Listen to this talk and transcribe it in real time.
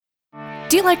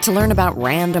Do you like to learn about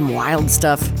random wild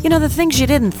stuff? You know, the things you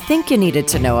didn't think you needed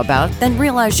to know about, then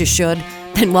realize you should?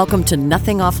 Then welcome to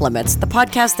Nothing Off Limits, the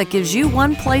podcast that gives you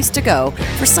one place to go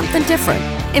for something different.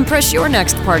 Impress your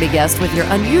next party guest with your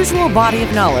unusual body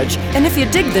of knowledge. And if you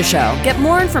dig the show, get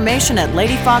more information at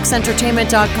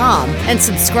ladyfoxentertainment.com and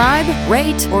subscribe,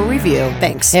 rate, or review.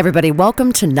 Thanks. Hey everybody,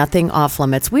 welcome to Nothing Off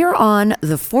Limits. We are on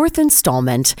the fourth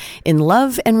installment in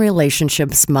Love and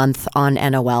Relationships Month on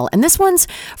NOL, and this one's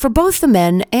for both the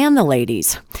men and the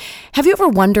ladies. Have you ever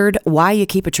wondered why you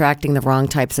keep attracting the wrong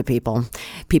types of people?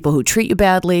 People who treat you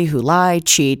badly, who lie,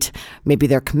 cheat, maybe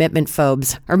they're commitment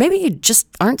phobes, or maybe you just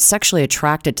aren't sexually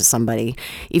attracted to somebody,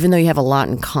 even though you have a lot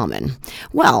in common.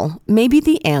 Well, maybe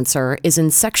the answer is in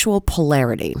sexual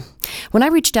polarity. When I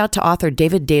reached out to author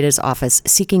David Data's office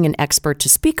seeking an expert to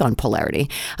speak on polarity,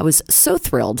 I was so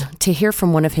thrilled to hear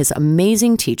from one of his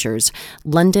amazing teachers,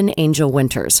 Londin Angel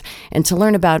Winters, and to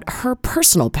learn about her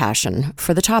personal passion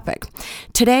for the topic.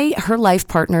 Today, her life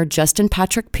partner, Justin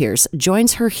Patrick Pierce,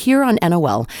 joins her here on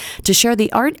NOL to share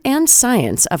the art and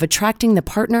science of attracting the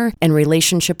partner and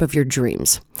relationship of your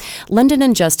dreams. Londin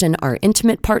and Justin are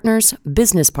intimate partners,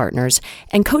 business partners,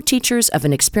 and co-teachers of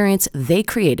an experience they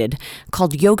created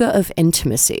called Yoga of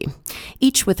Intimacy.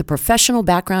 Each with a professional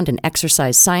background in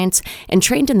exercise science and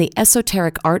trained in the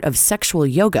esoteric art of sexual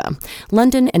yoga,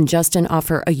 Londin and Justin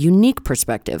offer a unique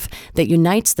perspective that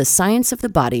unites the science of the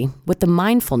body with the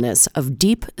mindfulness of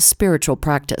deep spiritual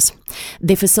practice.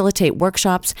 They facilitate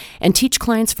workshops and teach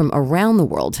clients from around the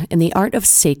world in the art of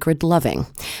sacred loving.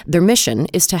 Their mission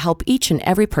is to help each and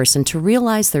every person to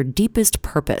realize their deepest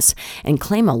purpose and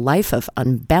claim a life of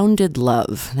unbounded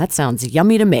love. That sounds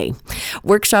yummy to me.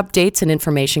 Workshop dates and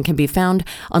information can be found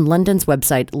on Londin's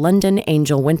website,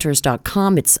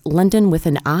 londinangelwinters.com. It's Londin with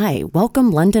an I.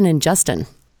 Welcome, Londin and Justin.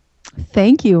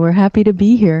 Thank you. We're happy to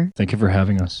be here. Thank you for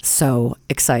having us. So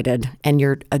excited. And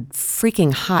you're a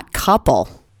freaking hot couple.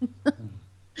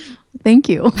 Thank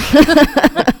you.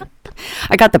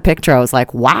 I got the picture. I was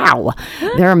like, wow,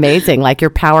 they're amazing. Like your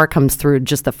power comes through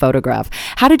just the photograph.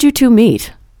 How did you two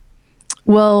meet?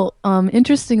 Well,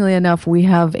 interestingly enough, we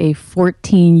have a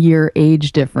 14-year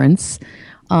age difference,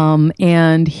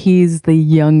 and he's the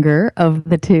younger of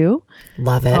the two.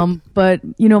 Love it. But,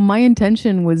 you know, my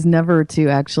intention was never to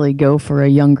actually go for a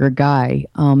younger guy.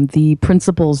 The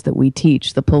principles that we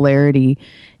teach, the polarity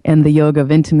and the yoga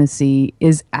of intimacy,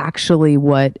 is actually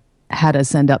what had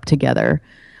us end up together.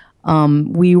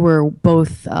 We were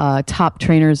both top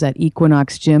trainers at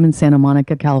Equinox Gym in Santa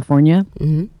Monica, California.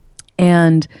 Mm-hmm.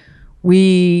 And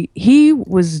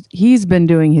he's been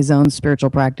doing his own spiritual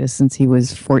practice since he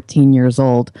was 14 years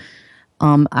old.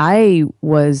 I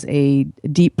was a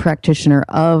deep practitioner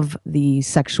of the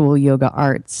sexual yoga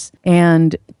arts.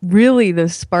 And really the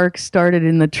spark started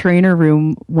in the trainer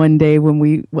room one day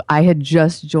when I had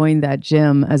just joined that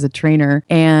gym as a trainer,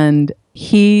 and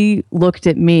he looked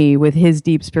at me with his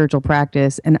deep spiritual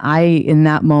practice, and I, in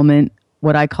that moment,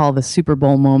 what I call the Super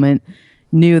Bowl moment,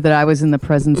 knew that I was in the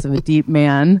presence of a deep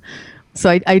man.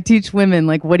 So I teach women,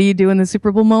 like, what do you do in the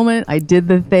Super Bowl moment? I did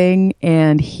the thing,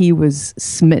 and he was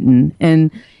smitten. And,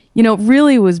 you know, it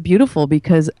really was beautiful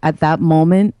because at that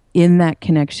moment, in that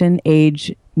connection,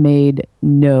 age made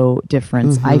no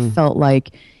difference. Mm-hmm. I felt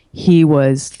like he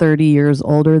was 30 years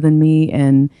older than me,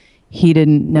 and he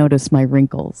didn't notice my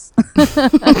wrinkles.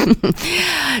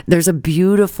 There's a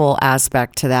beautiful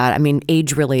aspect to that. I mean,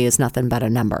 age really is nothing but a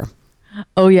number.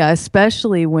 Oh, yeah,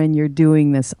 especially when you're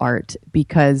doing this art,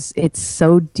 because it's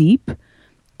so deep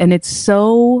and it's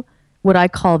so what I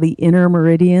call the inner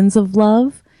meridians of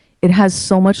love. It has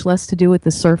so much less to do with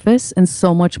the surface and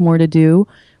so much more to do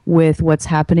with what's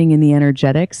happening in the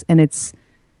energetics. And it's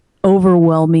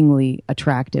overwhelmingly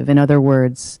attractive. In other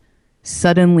words,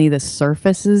 suddenly the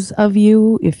surfaces of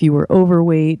you, if you were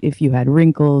overweight, if you had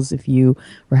wrinkles, if you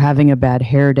were having a bad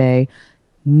hair day,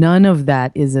 none of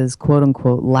that is as quote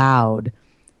unquote loud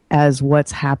as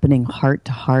what's happening heart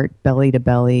to heart, belly to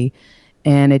belly.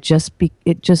 And it just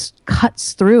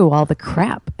cuts through all the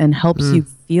crap and helps you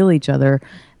feel each other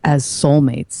as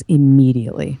soulmates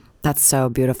immediately. That's so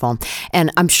beautiful.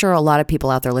 And I'm sure a lot of people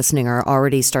out there listening are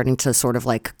already starting to sort of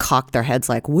like cock their heads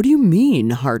like, what do you mean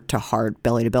heart to heart,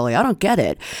 belly to belly? I don't get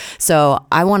it. So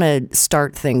I want to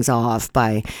start things off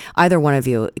by either one of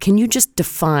you. Can you just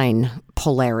define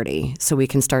polarity so we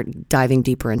can start diving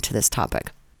deeper into this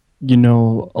topic? You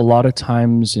know, a lot of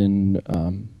times in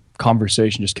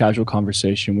conversation, just casual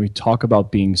conversation, we talk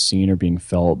about being seen or being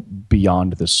felt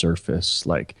beyond the surface.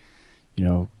 Like, you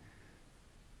know,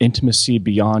 intimacy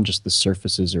beyond just the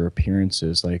surfaces or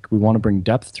appearances. Like, we want to bring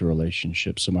depth to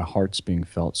relationships, so my heart's being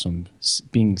felt, so I'm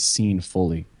being seen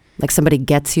fully. Like somebody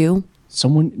gets you?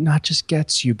 someone not just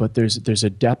gets you, but there's a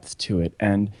depth to it.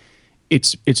 And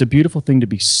it's a beautiful thing to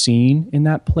be seen in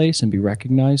that place and be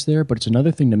recognized there, but it's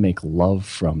another thing to make love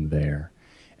from there.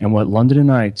 And what Londin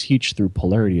and I teach through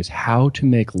Polarity is how to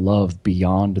make love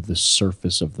beyond the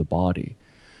surface of the body.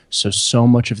 So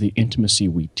much of the intimacy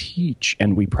we teach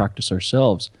and we practice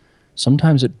ourselves,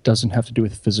 sometimes it doesn't have to do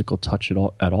with physical touch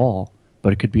at all,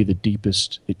 but it could be the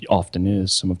deepest, it often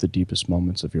is, some of the deepest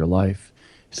moments of your life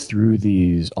through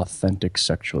these authentic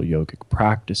sexual yogic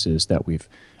practices that we've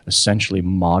essentially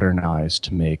modernized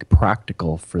to make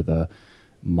practical for the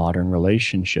modern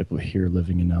relationship here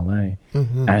living in LA.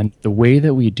 Mm-hmm. And the way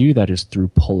that we do that is through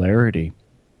polarity.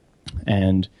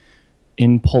 And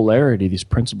in polarity, these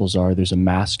principles are there's a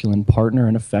masculine partner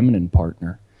and a feminine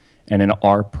partner. And in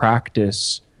our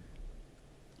practice,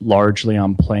 largely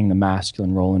I'm playing the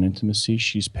masculine role in intimacy.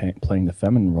 She's playing the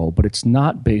feminine role, but it's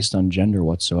not based on gender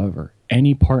whatsoever.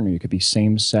 Any partner, you could be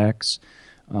same sex,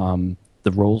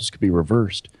 the roles could be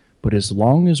reversed. But as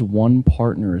long as one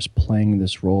partner is playing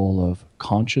this role of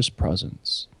conscious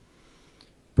presence,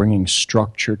 bringing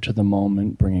structure to the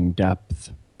moment, bringing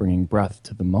depth, bringing breath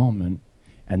to the moment,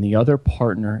 and the other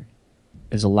partner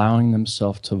is allowing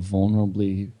themselves to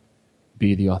vulnerably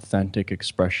be the authentic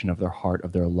expression of their heart,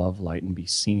 of their love light, and be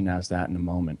seen as that in a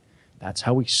moment. That's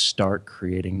how we start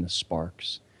creating the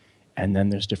sparks. And then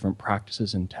there's different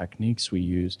practices and techniques we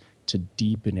use to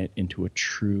deepen it into a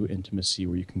true intimacy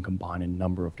where you can combine a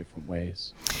number of different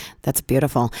ways. That's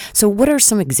beautiful. So what are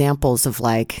some examples of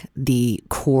like the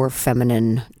core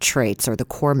feminine traits or the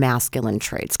core masculine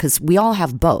traits? Because we all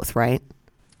have both, right?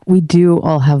 We do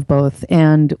all have both,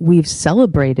 and we've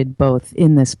celebrated both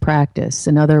in this practice.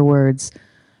 In other words,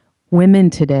 women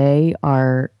today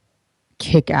are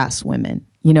kick-ass women.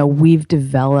 You know, we've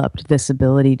developed this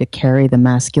ability to carry the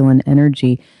masculine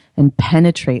energy and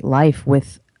penetrate life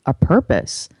with a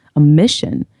purpose, a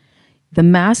mission. The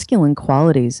masculine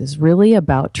qualities is really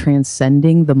about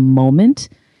transcending the moment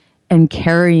and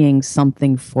carrying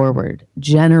something forward,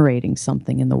 generating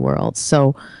something in the world.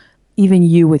 So even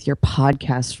you with your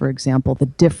podcast, for example, the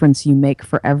difference you make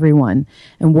for everyone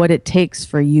and what it takes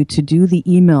for you to do the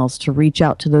emails, to reach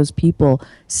out to those people,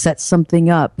 set something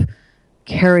up,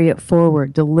 carry it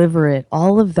forward, deliver it.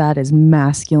 All of that is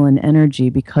masculine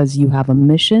energy because you have a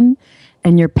mission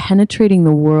and you're penetrating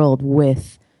the world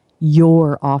with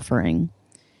your offering.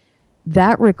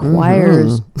 That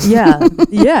requires,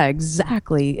 yeah,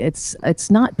 exactly.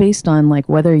 It's not based on like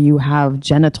whether you have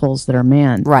genitals that are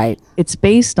man. Right. It's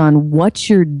based on what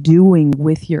you're doing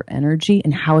with your energy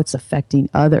and how it's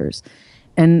affecting others.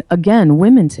 And again,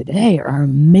 women today are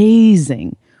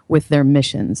amazing with their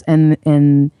missions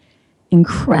and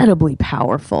incredibly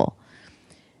powerful.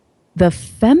 The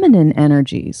feminine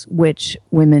energies, which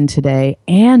women today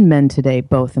and men today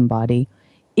both embody,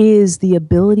 is the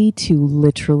ability to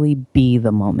literally be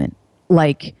the moment,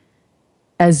 like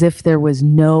as if there was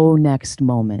no next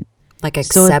moment. Like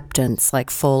acceptance, like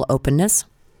full openness?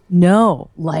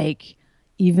 No, like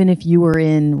even if you were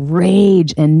in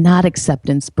rage and not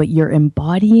acceptance, but you're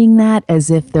embodying that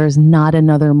as if there's not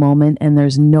another moment and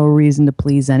there's no reason to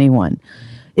please anyone.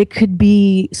 It could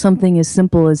be something as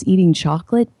simple as eating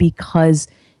chocolate because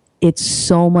it's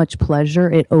so much pleasure,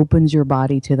 it opens your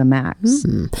body to the max.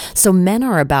 Mm-hmm. So men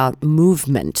are about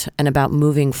movement and about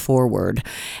moving forward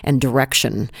and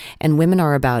direction, and women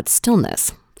are about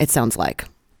stillness, it sounds like.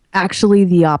 Actually,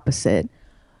 the opposite.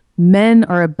 Men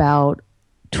are about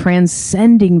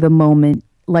transcending the moment,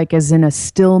 like as in a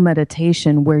still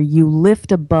meditation where you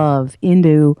lift above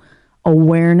into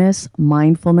awareness,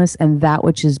 mindfulness, and that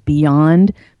which is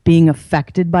beyond being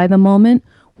affected by the moment,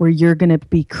 where you're going to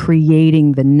be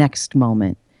creating the next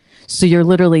moment. So you're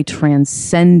literally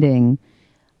transcending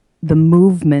the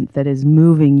movement that is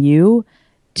moving you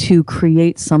to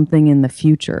create something in the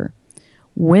future.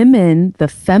 Women, the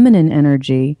feminine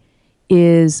energy,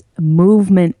 is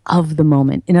movement of the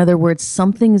moment. In other words,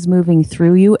 something is moving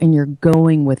through you and you're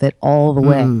going with it all the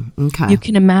way. Okay. You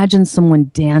can imagine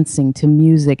someone dancing to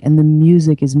music and the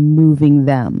music is moving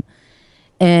them.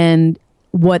 And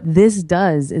what this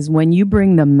does is when you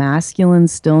bring the masculine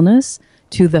stillness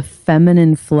to the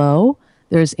feminine flow,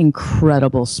 there's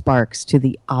incredible sparks to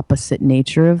the opposite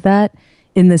nature of that.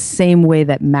 In the same way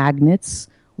that magnets,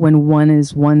 when one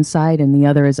is one side and the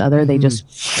other is other, they just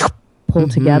pull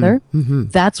together. Mm-hmm.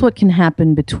 That's what can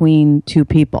happen between two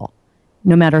people,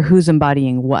 no matter who's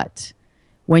embodying what.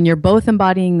 When you're both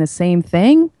embodying the same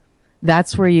thing,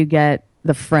 that's where you get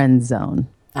the friend zone.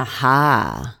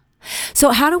 Aha. So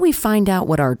how do we find out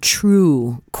what our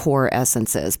true core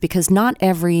essence is? Because not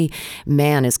every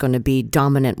man is going to be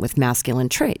dominant with masculine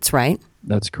traits, right?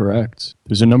 That's correct.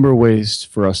 There's a number of ways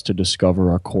for us to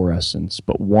discover our core essence,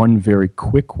 but one very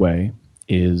quick way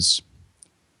is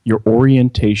your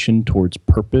orientation towards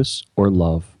purpose or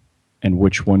love, and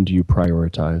which one do you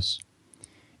prioritize?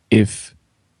 If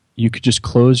you could just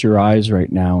close your eyes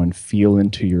right now and feel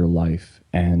into your life,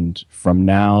 and from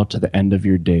now to the end of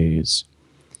your days,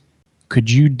 could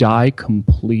you die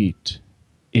complete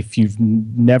if you've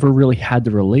never really had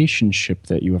the relationship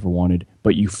that you ever wanted,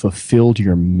 but you fulfilled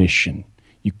your mission?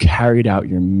 You carried out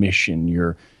your mission,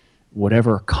 your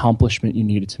whatever accomplishment you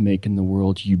needed to make in the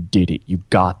world, you did it. You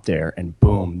got there, and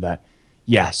boom, that,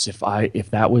 yes, if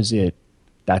that was it,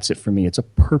 that's it for me. It's a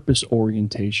purpose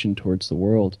orientation towards the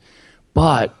world.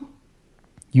 But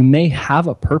you may have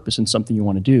a purpose in something you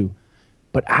want to do,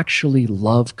 but actually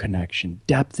love, connection,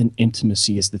 depth, and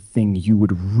intimacy is the thing you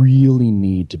would really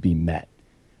need to be met.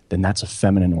 Then that's a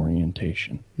feminine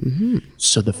orientation. Mm-hmm.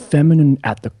 So the feminine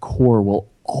at the core will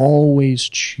always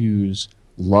choose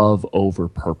love over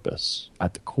purpose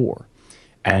at the core.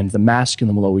 And the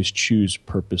masculine will always choose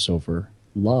purpose over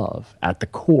love at the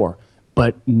core.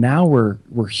 But now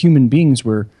we're human beings,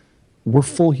 we're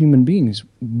full human beings.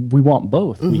 We want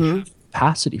both. Mm-hmm. We have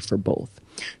capacity for both.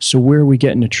 So where we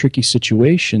get into tricky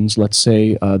situations, let's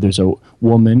say there's a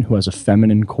woman who has a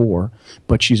feminine core,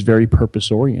 but she's very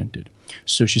purpose-oriented.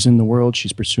 So she's in the world,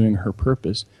 she's pursuing her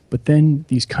purpose, but then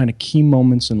these kind of key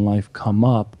moments in life come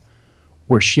up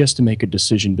where she has to make a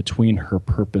decision between her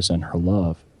purpose and her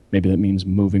love. Maybe that means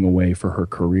moving away for her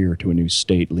career to a new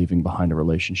state, leaving behind a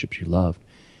relationship she loved.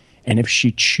 And if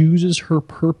she chooses her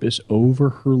purpose over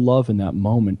her love in that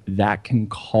moment, that can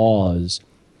cause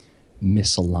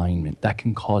misalignment. That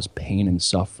can cause pain and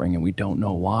suffering, and we don't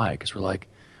know why, because we're like,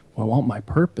 well, I want my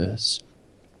purpose.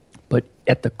 But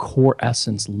at the core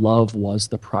essence, love was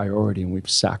the priority, and we've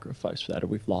sacrificed for that, or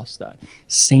we've lost that.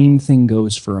 Same thing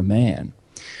goes for a man.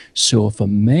 So if a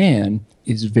man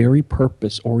is very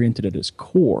purpose-oriented at his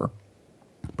core,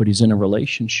 but he's in a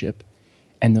relationship,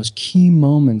 and those key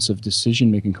moments of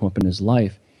decision-making come up in his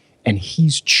life, and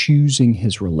he's choosing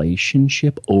his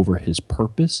relationship over his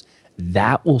purpose,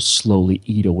 that will slowly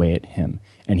eat away at him,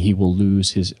 and he will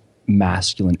lose his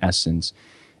masculine essence.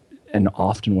 And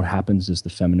often what happens is the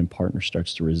feminine partner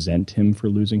starts to resent him for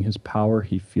losing his power.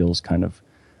 He feels kind of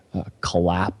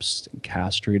collapsed and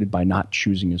castrated by not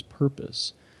choosing his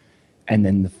purpose. And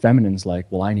then the feminine's like,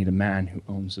 well, I need a man who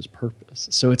owns his purpose.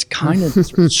 So it's kind of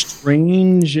this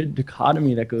strange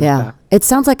dichotomy that goes back. It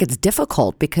sounds like it's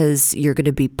difficult because you're going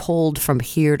to be pulled from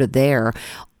here to there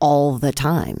all the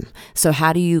time. So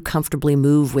how do you comfortably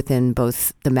move within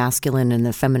both the masculine and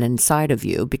the feminine side of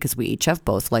you, because we each have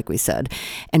both, like we said,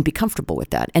 and be comfortable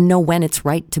with that and know when it's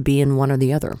right to be in one or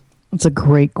the other? It's a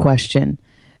great question.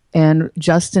 And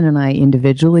Justin and I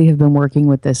individually have been working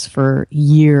with this for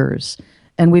years.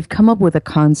 And we've come up with a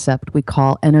concept we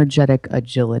call energetic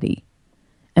agility.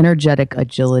 Energetic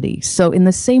agility. So in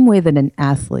the same way that an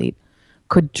athlete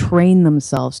could train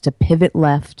themselves to pivot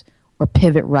left or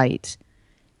pivot right,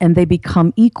 and they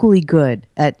become equally good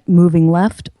at moving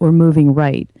left or moving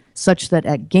right, such that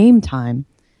at game time,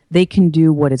 they can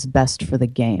do what is best for the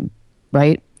game,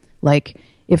 right? Like,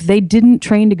 if they didn't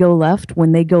train to go left,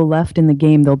 when they go left in the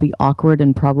game, they'll be awkward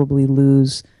and probably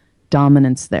lose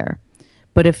dominance there.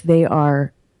 But if they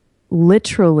are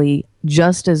literally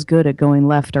just as good at going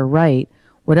left or right,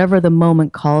 whatever the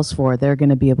moment calls for, they're going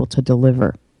to be able to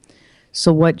deliver.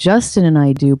 So what Justin and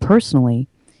I do personally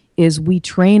is we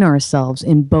train ourselves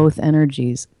in both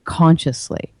energies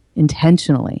consciously,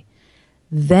 intentionally.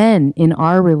 Then in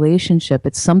our relationship,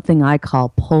 it's something I call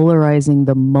polarizing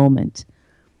the moment.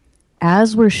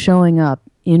 As we're showing up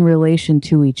in relation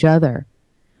to each other,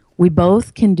 we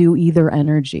both can do either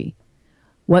energy.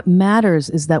 What matters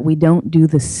is that we don't do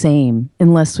the same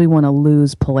unless we want to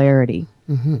lose polarity.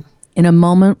 Mm-hmm. In a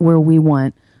moment where we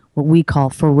want what we call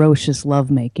ferocious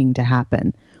lovemaking to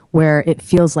happen, where it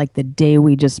feels like the day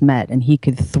we just met and he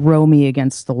could throw me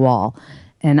against the wall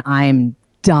and I'm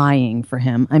dying for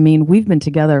him. I mean, we've been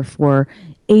together for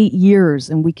 8 years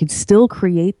and we could still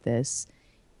create this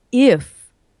if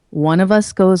one of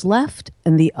us goes left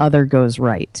and the other goes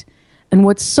right. And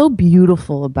what's so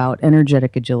beautiful about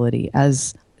energetic agility,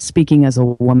 as speaking as a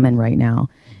woman right now,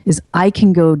 is I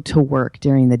can go to work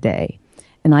during the day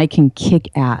and I can kick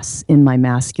ass in my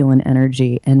masculine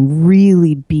energy and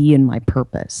really be in my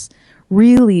purpose.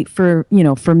 Really, for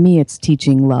me, it's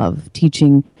teaching love,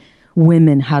 teaching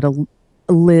women how to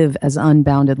live as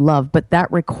unbounded love. But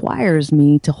that requires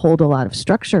me to hold a lot of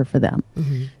structure for them.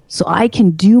 Mm-hmm. So I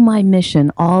can do my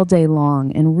mission all day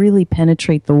long and really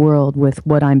penetrate the world with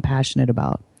what I'm passionate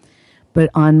about. But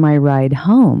on my ride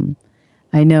home,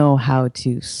 I know how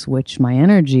to switch my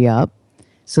energy up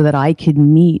so that I could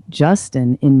meet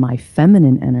Justin in my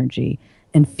feminine energy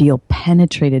and feel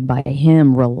penetrated by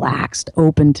him, relaxed,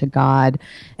 open to God,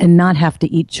 and not have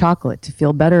to eat chocolate to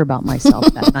feel better about myself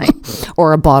that night.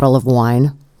 Or a bottle of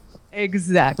wine.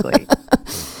 Exactly.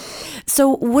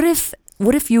 So what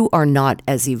if you are not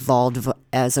as evolved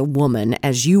as a woman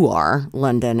as you are,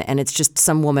 London, and it's just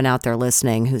some woman out there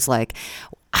listening who's like,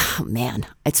 oh, man,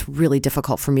 it's really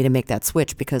difficult for me to make that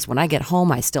switch because when I get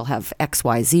home, I still have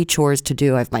XYZ chores to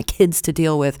do. I have my kids to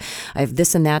deal with. I have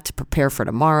this and that to prepare for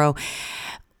tomorrow.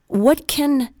 What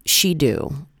can she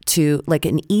do to, like,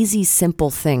 an easy, simple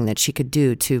thing that she could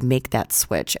do to make that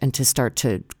switch and to start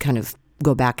to kind of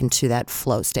go back into that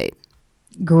flow state?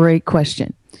 Great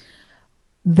question.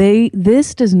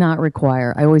 This does not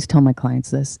require, I always tell my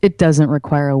clients this, it doesn't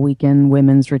require a weekend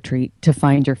women's retreat to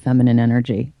find your feminine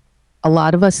energy. A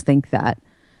lot of us think that,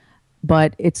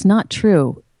 but it's not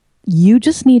true. You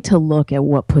just need to look at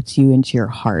what puts you into your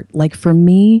heart. Like for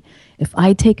me, if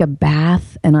I take a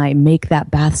bath and I make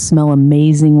that bath smell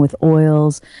amazing with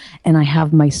oils, and I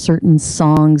have my certain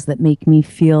songs that make me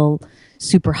feel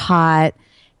super hot,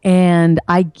 and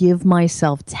I give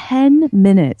myself 10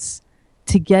 minutes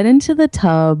to get into the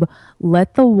tub,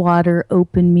 let the water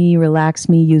open me, relax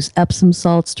me, use Epsom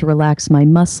salts to relax my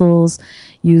muscles,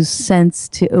 use scents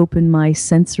to open my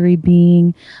sensory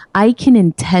being, I can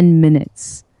in 10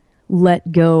 minutes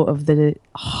let go of the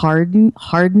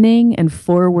hardening and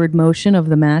forward motion of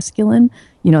the masculine,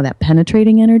 that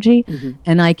penetrating energy,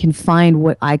 and I can find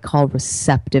what I call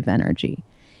receptive energy.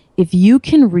 If you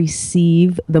can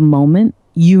receive the moment,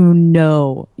 you're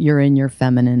in your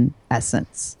feminine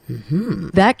essence.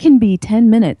 That can be 10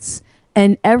 minutes,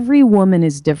 and every woman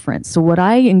is different. So what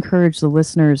I encourage the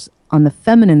listeners on the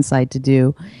feminine side to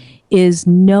do is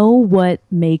know what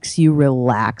makes you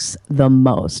relax the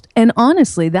most. And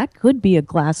honestly, that could be a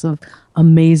glass of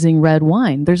amazing red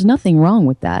wine. There's nothing wrong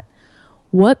with that.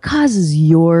 What causes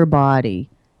your body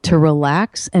to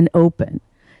relax and open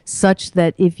such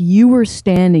that if you were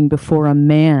standing before a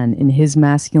man in his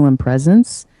masculine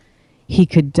presence, he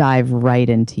could dive right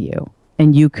into you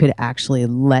and you could actually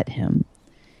let him?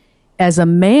 As a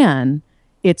man,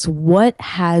 it's what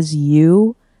has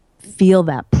you feel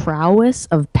that prowess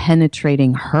of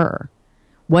penetrating her.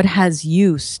 What has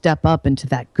you step up into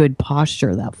that good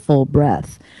posture, that full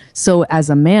breath? So as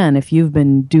a man, if you've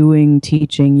been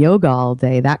teaching yoga all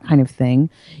day, that kind of thing,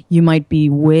 you might be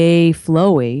way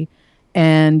flowy,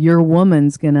 and your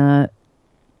woman's going to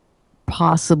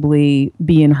possibly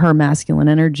be in her masculine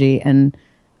energy and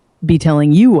be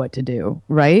telling you what to do,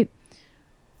 right?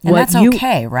 And that's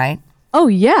okay, right? Oh,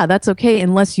 yeah, that's okay,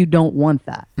 unless you don't want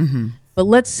that. But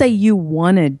let's say you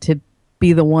wanted to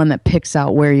be the one that picks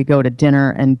out where you go to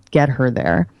dinner and get her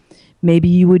there. Maybe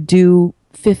you would do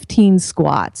 15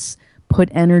 squats, put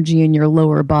energy in your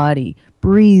lower body,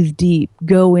 breathe deep,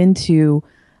 go into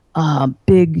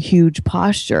big, huge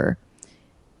posture.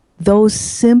 Those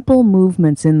simple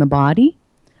movements in the body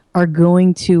are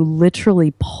going to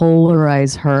literally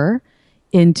polarize her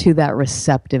into that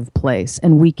receptive place,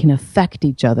 and we can affect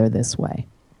each other this way.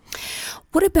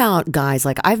 What about guys?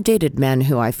 Like, I've dated men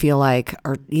who I feel like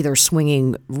are either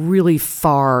swinging really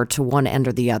far to one end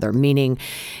or the other, meaning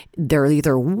they're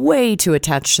either way too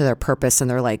attached to their purpose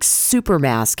and they're like super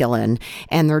masculine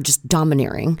and they're just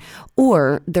domineering,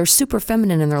 or they're super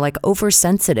feminine and they're like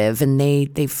oversensitive and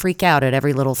they freak out at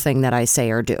every little thing that I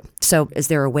say or do. So is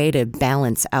there a way to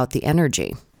balance out the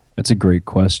energy? That's a great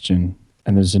question.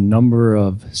 And there's a number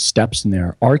of steps in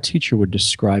there. Our teacher would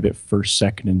describe it first,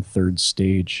 second, and third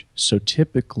stage. So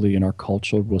typically in our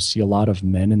culture, we'll see a lot of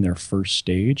men in their first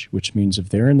stage, which means if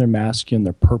they're in their masculine,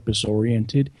 they're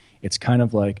purpose-oriented, it's kind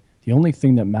of like the only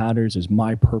thing that matters is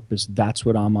my purpose. That's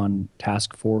what I'm on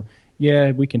task for.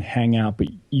 Yeah, we can hang out, but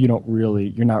you're not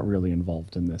really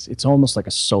involved in this. It's almost like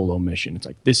a solo mission. It's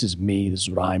like, this is me, this is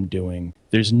what I'm doing.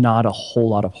 There's not a whole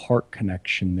lot of heart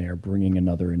connection there, bringing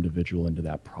another individual into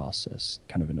that process,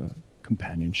 kind of in a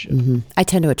companionship. I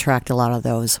tend to attract a lot of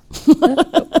those.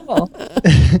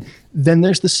 Then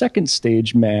there's the second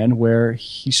stage man where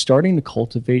he's starting to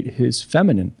cultivate his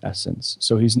feminine essence.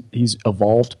 So he's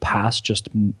evolved past just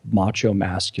macho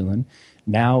masculine.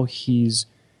 Now he's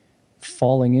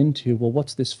falling into, well,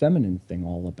 what's this feminine thing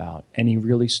all about? And he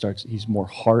really he's more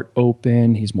heart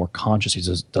open, he's more conscious, he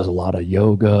does a lot of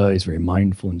yoga, he's very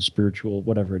mindful and spiritual,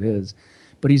 whatever it is.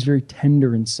 But he's very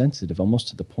tender and sensitive, almost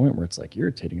to the point where it's like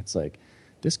irritating. It's like,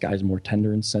 this guy's more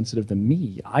tender and sensitive than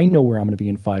me. I know where I'm going to be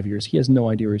in 5 years. He has no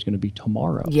idea where he's going to be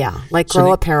tomorrow. Yeah, like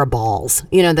grow a pair of balls.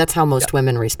 That's how most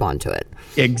women respond to it.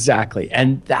 Exactly.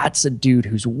 And that's a dude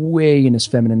who's way in his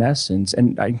feminine essence.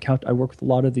 And I work with a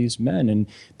lot of these men, and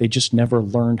they just never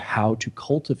learned how to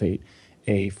cultivate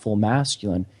a full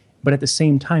masculine. But at the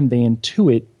same time, they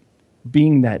intuit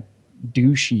being that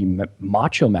douchey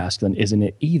macho masculine isn't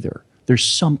it either. There's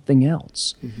something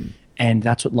else. Mm-hmm. And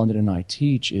that's what Londin and I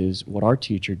teach, is what our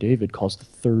teacher, David, calls the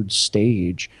third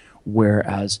stage,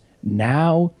 whereas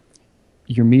now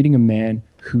you're meeting a man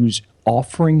who's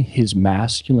offering his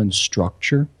masculine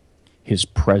structure, his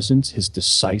presence, his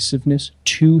decisiveness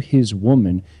to his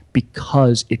woman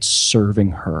because it's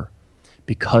serving her,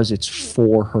 because it's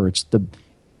for her. It's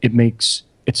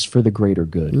for the greater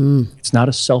good. It's not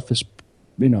a selfish,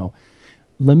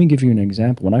 Let me give you an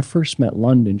example. When I first met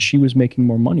Londin, she was making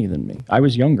more money than me. I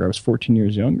was younger. I was 14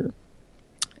 years younger.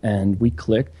 And we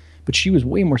clicked, but she was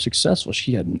way more successful.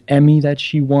 She had an Emmy that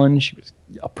she won. She was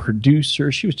a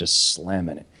producer. She was just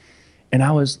slamming it. And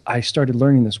I started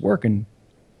learning this work. And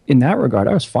in that regard,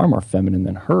 I was far more feminine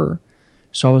than her.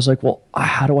 So I was like, well,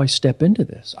 how do I step into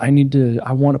this? I want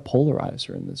to polarize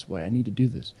her in this way. I need to do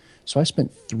this. So I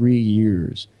spent 3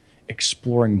 years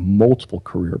exploring multiple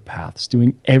career paths,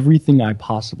 doing everything I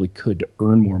possibly could to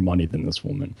earn more money than this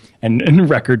woman, and in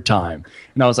record time.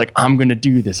 And I was like, I'm going to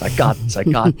do this. I got this. I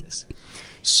got this.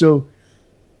 So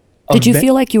did you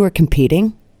feel like you were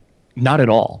competing? Not at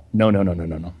all. No,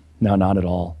 not at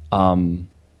all.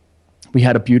 We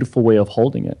had a beautiful way of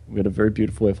holding it. We had a very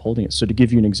beautiful way of holding it. So to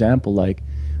give you an example, like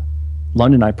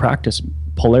Londin and I practice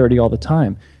polarity all the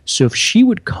time. So if she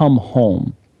would come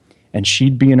home and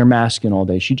she'd be in her masculine all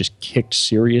day, she just kicked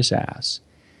serious ass.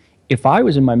 If I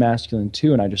was in my masculine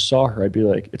too and I just saw her, I'd be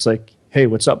like, it's like, hey,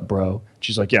 what's up, bro?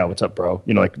 She's like, yeah, what's up, bro?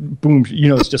 Like, boom,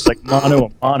 it's just like mono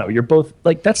and mono. You're both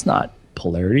like, that's not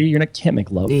polarity. You can't make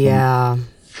love. Yeah.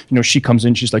 She comes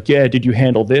in, she's like, yeah, did you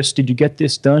handle this? Did you get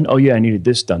this done? Oh yeah, I needed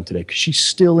this done today. Because she's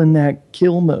still in that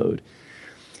kill mode.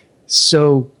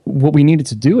 So what we needed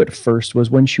to do at first was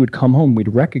when she would come home,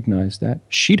 we'd recognize that.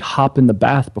 She'd hop in the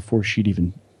bath before she'd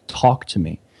even talk to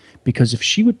me. Because if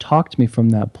she would talk to me from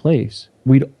that place,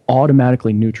 we'd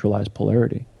automatically neutralize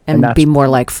polarity. And be more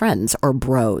like friends or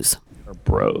bros. Or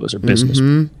bros or business.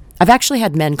 Mm-hmm. I've actually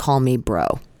had men call me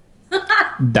bro.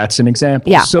 That's an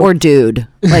example. Yeah, or dude.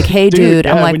 Like, hey, dude.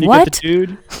 Yeah, I'm like, what?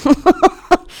 Dude.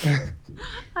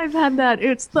 I've had that.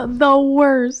 It's the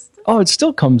worst. Oh, it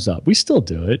still comes up. We still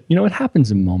do it. It happens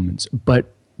in moments,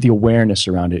 but the awareness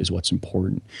around it is what's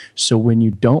important. So when you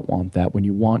don't want that, when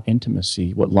you want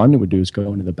intimacy, what Londin would do is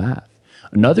go into the bath.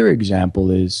 Another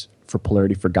example is for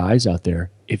polarity for guys out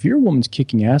there. If your woman's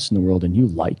kicking ass in the world and you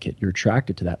like it, you're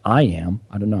attracted to that. I am.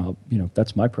 I don't know.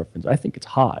 That's my preference. I think it's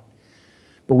hot.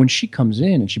 But when she comes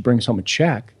in and she brings home a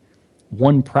check,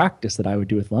 one practice that I would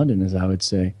do with Londin is I would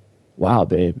say, wow,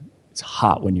 babe, it's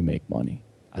hot when you make money.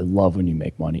 I love when you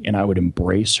make money. And I would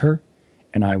embrace her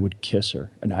and I would kiss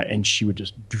her. And she would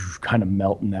just kind of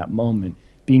melt in that moment,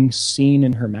 being seen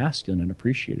in her masculine and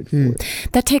appreciated for it.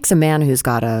 That takes a man who's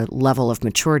got a level of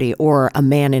maturity, or a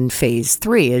man in phase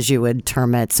 3, as you would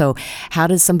term it. So how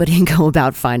does somebody go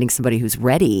about finding somebody who's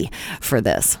ready for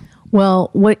this? Well,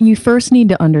 what you first need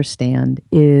to understand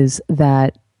is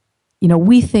that,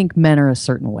 we think men are a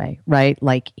certain way, right?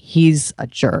 Like, he's a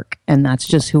jerk, and that's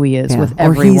just who he is with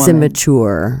every Or he's woman.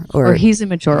 immature. Or he's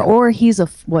immature. Or he's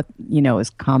what, is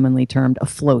commonly termed a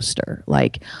floaster.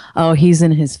 Like, oh, he's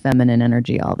in his feminine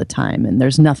energy all the time, and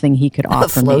there's nothing he could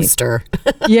offer me. A floaster.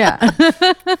 Yeah.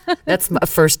 That's my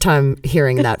first time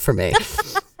hearing that for me.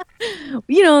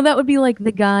 That would be like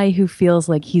the guy who feels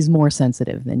like he's more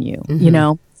sensitive than you,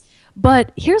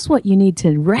 But here's what you need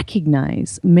to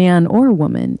recognize, man or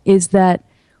woman, is that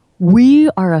we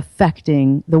are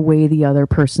affecting the way the other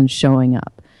person's showing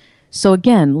up. So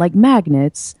again, like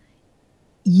magnets,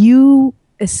 you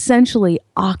essentially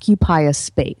occupy a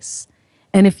space.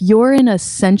 And if you're in a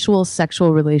sensual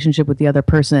sexual relationship with the other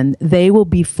person, they will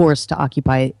be forced to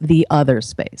occupy the other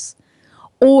space.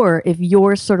 Or if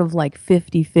you're sort of like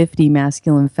 50-50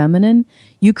 masculine feminine,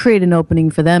 you create an opening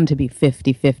for them to be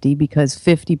 50-50 because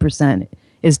 50%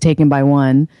 is taken by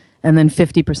one and then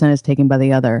 50% is taken by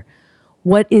the other.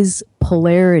 What is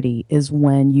polarity is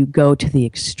when you go to the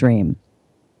extreme.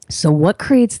 So what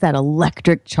creates that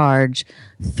electric charge,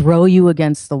 throw you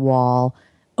against the wall,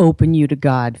 open you to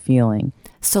God feeling?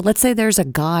 So let's say there's a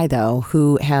guy, though,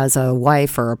 who has a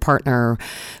wife or a partner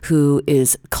who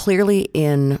is clearly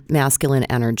in masculine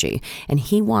energy, and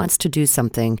he wants to do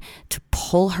something to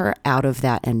pull her out of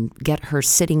that and get her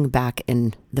sitting back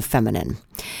in the feminine.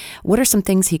 What are some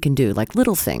things he can do, like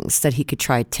little things that he could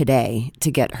try today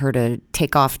to get her to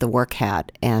take off the work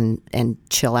hat and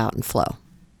chill out and flow?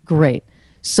 Great.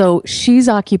 So she's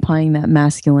occupying that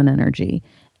masculine energy.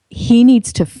 He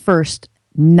needs to first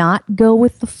not go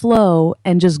with the flow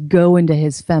and just go into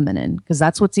his feminine, because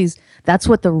that's what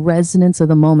the resonance of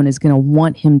the moment is going to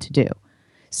want him to do.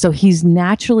 So he's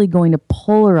naturally going to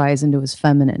polarize into his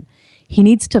feminine. He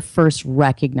needs to first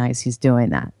recognize he's doing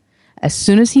that. As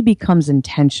soon as he becomes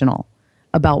intentional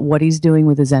about what he's doing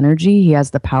with his energy, he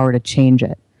has the power to change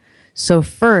it. So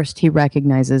first he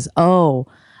recognizes, oh,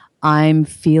 I'm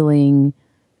feeling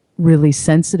really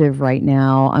sensitive right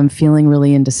now. I'm feeling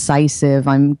really indecisive.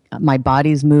 My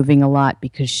body's moving a lot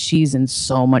because she's in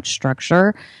so much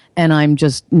structure, and I'm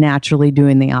just naturally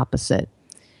doing the opposite.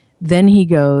 Then he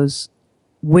goes,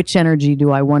 which energy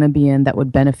do I want to be in that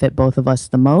would benefit both of us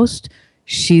the most?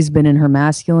 She's been in her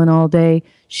masculine all day.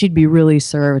 She'd be really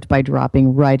served by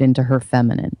dropping right into her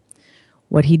feminine.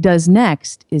 What he does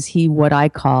next is he, what I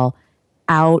call,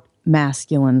 out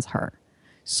masculines her.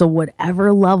 So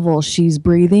whatever level she's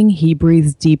breathing, he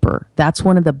breathes deeper. That's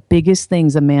one of the biggest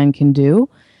things a man can do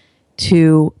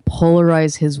to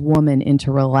polarize his woman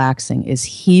into relaxing, is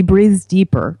he breathes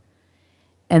deeper,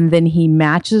 and then he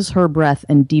matches her breath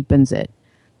and deepens it.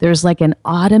 There's like an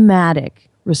automatic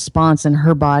response in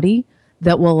her body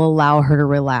that will allow her to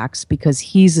relax, because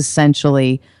he's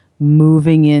essentially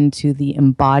moving into the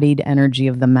embodied energy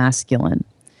of the masculine.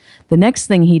 The next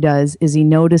thing he does is he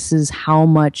notices how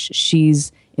much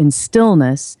she's in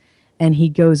stillness, and he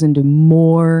goes into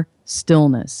more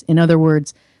stillness. In other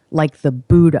words, like the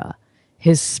Buddha,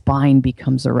 his spine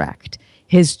becomes erect,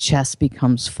 his chest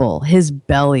becomes full, his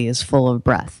belly is full of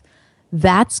breath.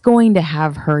 That's going to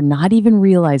have her not even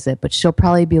realize it, but she'll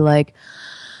probably be like,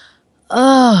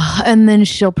 ugh, and then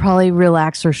she'll probably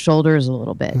relax her shoulders a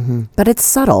little bit. Mm-hmm. But it's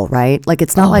subtle, right? Like,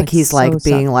 it's not like he's so like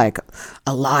being subtle. like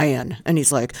a lion and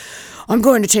he's like, I'm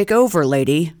going to take over,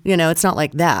 lady. You know, it's not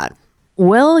like that.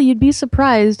 Well, you'd be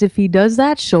surprised if he does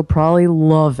that. She'll probably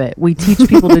love it. We teach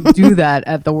people to do that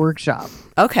at the workshop.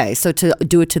 Okay, so to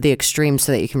do it to the extreme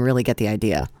so that you can really get the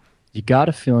idea. You got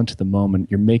to feel into the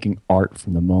moment. You're making art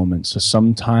from the moment. So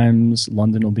sometimes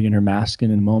London will be in her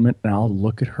masculine moment, and I'll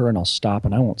look at her and I'll stop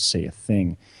and I won't say a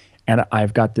thing. And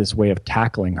I've got this way of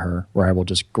tackling her where I will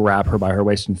just grab her by her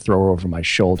waist and throw her over my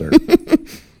shoulder.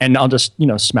 And I'll just,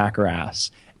 smack her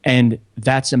ass. And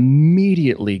that's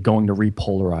immediately going to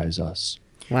repolarize us.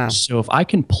 Wow. So if I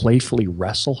can playfully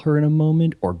wrestle her in a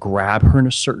moment or grab her in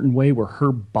a certain way where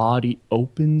her body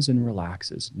opens and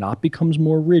relaxes, not becomes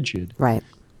more rigid. Right.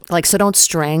 Like, so don't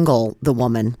strangle the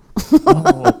woman.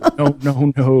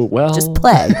 No. Well, just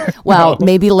play. Well,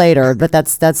 maybe later, but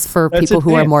that's for people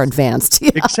who are more advanced.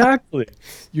 Yeah. Exactly.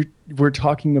 We're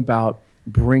talking about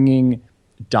bringing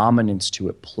dominance to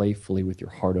it playfully with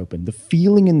your heart open. The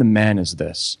feeling in the man is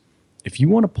this. If you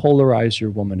want to polarize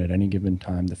your woman at any given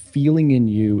time, the feeling in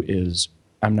you is,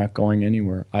 I'm not going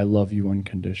anywhere. I love you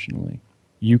unconditionally.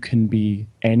 You can be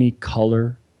any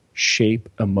color, shape,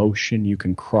 emotion. You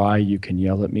can cry. You can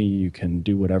yell at me. You can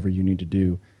do whatever you need to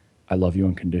do. I love you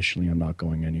unconditionally. I'm not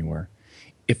going anywhere.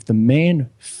 If the man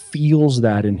feels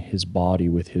that in his body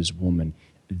with his woman,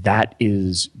 that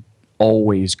is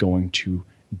always going to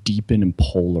deepen and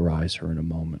polarize her in a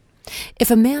moment.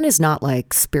 If a man is not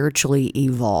like spiritually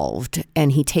evolved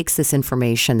and he takes this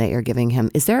information that you're giving him,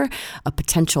 is there a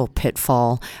potential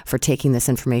pitfall for taking this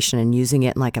information and using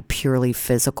it in like a purely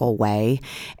physical way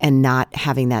and not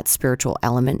having that spiritual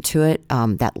element to it,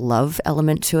 that love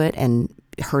element to it, and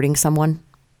hurting someone?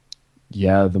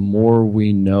 Yeah, the more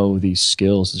we know these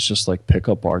skills, it's just like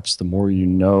pickup arts. The more you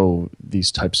know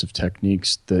these types of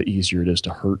techniques, the easier it is to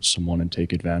hurt someone and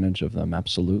take advantage of them.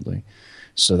 Absolutely.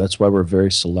 So that's why we're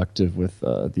very selective with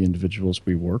the individuals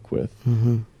we work with.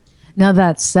 Mm-hmm. Now,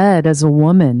 that said, as a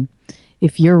woman,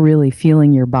 if you're really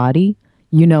feeling your body,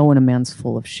 you know when a man's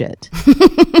full of shit.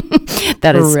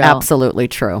 That is absolutely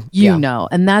true. You know,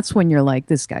 and that's when you're like,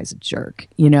 this guy's a jerk,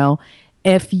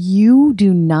 If you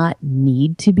do not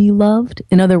need to be loved,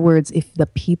 in other words, if the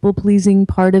people-pleasing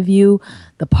part of you,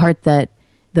 the part that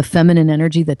the feminine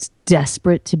energy that's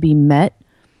desperate to be met,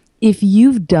 if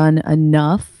you've done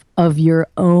enough of your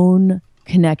own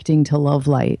connecting to love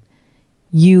light,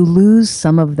 you lose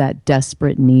some of that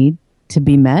desperate need to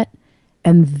be met,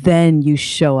 and then you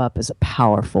show up as a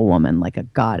powerful woman, like a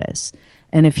goddess.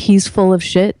 And if he's full of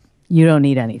shit, You don't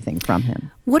need anything from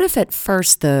him. What if at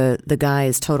first the guy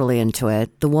is totally into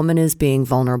it, the woman is being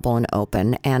vulnerable and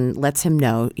open and lets him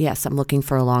know, yes, I'm looking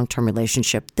for a long-term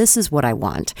relationship. This is what I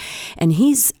want. And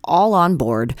he's all on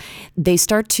board. They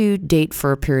start to date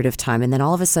for a period of time, and then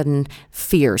all of a sudden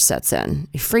fear sets in.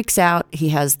 He freaks out. He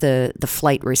has the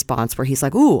flight response where he's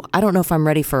like, ooh, I don't know if I'm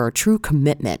ready for a true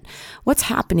commitment. What's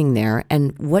happening there,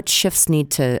 and what shifts need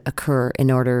to occur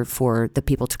in order for the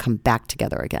people to come back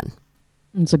together again?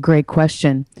 It's a great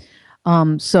question.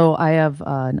 So I have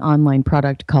an online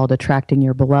product called Attracting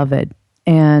Your Beloved.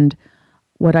 And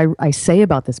what I say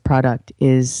about this product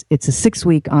is it's a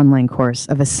 6-week online course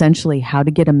of essentially how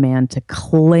to get a man to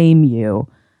claim you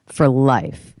for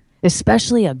life,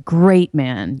 especially a great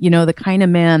man, the kind of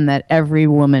man that every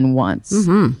woman wants.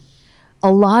 Mm-hmm.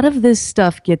 A lot of this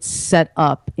stuff gets set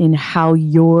up in how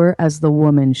you're, as the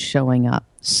woman, showing up.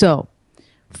 So,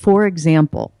 for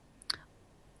example,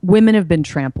 women have been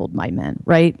trampled by men,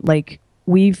 right? Like,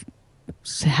 we've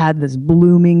had this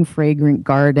blooming, fragrant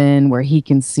garden where he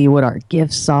can see what our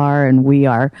gifts are, and we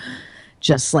are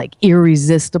just like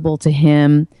irresistible to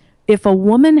him. If a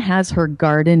woman has her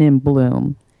garden in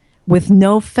bloom with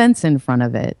no fence in front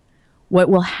of it, what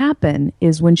will happen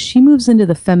is when she moves into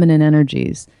the feminine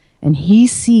energies and he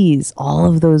sees all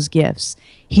of those gifts,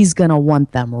 he's going to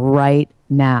want them right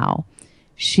now.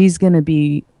 She's going to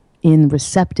be in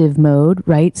receptive mode,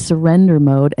 right? Surrender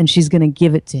mode, and she's going to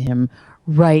give it to him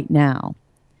right now.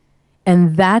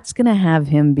 And that's going to have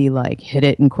him be like, hit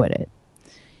it and quit it.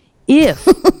 If,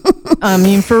 I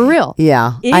mean, for real.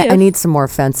 Yeah, I need some more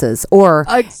fences. Or,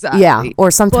 exactly. Yeah,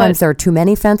 or sometimes there are too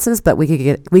many fences, but we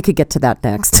could get to that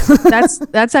next.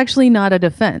 That's actually not a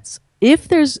defense. If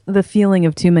there's the feeling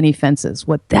of too many fences,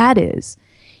 what that is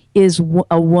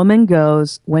a woman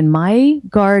goes, when my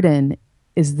garden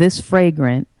is this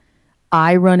fragrant,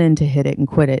 I run into hit it and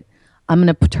quit it. I'm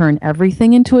going to turn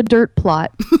everything into a dirt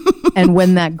plot. And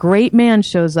when that great man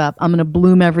shows up, I'm going to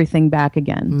bloom everything back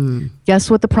again.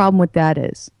 Guess what the problem with that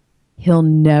is? He'll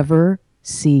never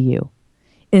see you.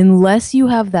 Unless you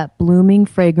have that blooming,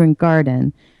 fragrant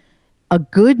garden, a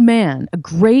good man, a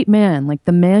great man, like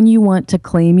the man you want to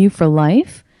claim you for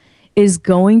life, is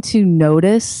going to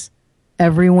notice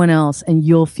everyone else and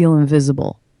you'll feel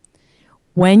invisible.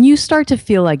 When you start to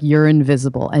feel like you're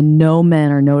invisible and no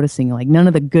men are noticing you, like none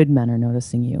of the good men are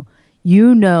noticing you,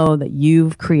 you know that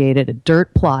you've created a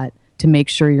dirt plot to make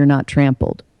sure you're not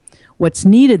trampled. What's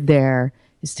needed there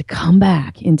is to come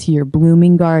back into your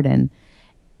blooming garden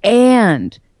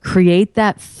and create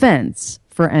that fence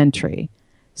for entry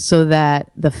so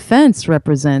that the fence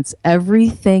represents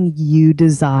everything you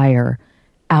desire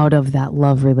out of that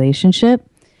love relationship.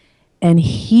 And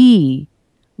he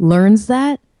learns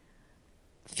that,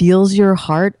 feels your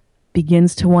heart,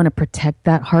 begins to want to protect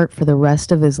that heart for the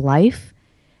rest of his life,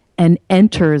 and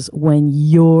enters when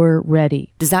you're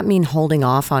ready. Does that mean holding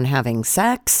off on having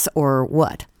sex or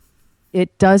what?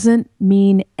 It doesn't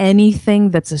mean anything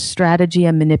that's a strategy,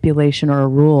 a manipulation, or a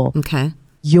rule. Okay.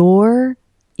 Your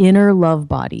inner love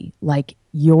body, like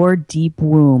your deep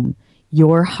womb,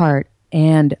 your heart,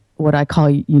 and what I call,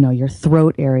 your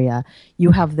throat area,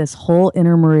 you have this whole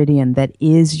inner meridian that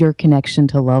is your connection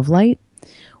to love light.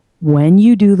 When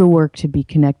you do the work to be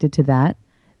connected to that,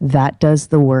 that does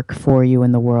the work for you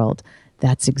in the world.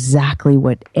 That's exactly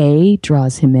what A,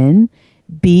 draws him in,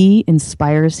 B,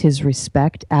 inspires his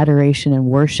respect, adoration, and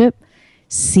worship,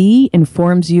 C,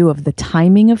 informs you of the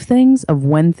timing of things, of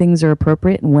when things are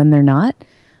appropriate and when they're not.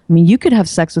 I mean, you could have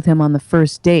sex with him on the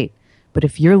first date, but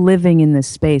if you're living in this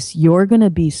space, you're going to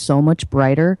be so much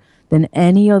brighter than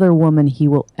any other woman he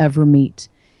will ever meet.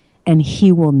 And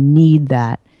he will need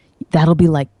that. That'll be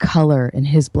like color in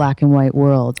his black and white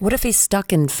world. What if he's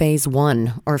stuck in phase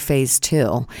 1 or phase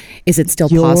 2? Is it still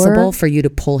possible for you to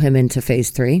pull him into phase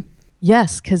 3?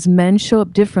 Yes, because men show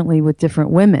up differently with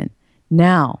different women.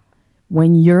 Now,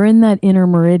 when you're in that inner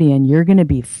meridian, you're going to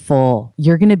be full.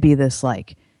 You're going to be this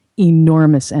like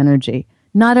enormous energy.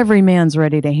 Not every man's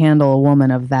ready to handle a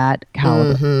woman of that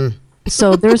caliber. Mm-hmm.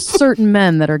 So there's certain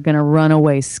men that are going to run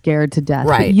away scared to death.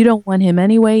 Right. But you don't want him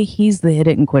anyway. He's the hit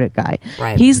it and quit it guy.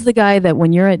 Right. He's the guy that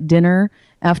when you're at dinner,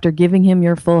 after giving him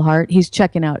your full heart, he's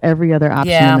checking out every other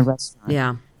option in the restaurant.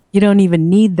 Yeah. You don't even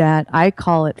need that. I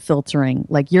call it filtering.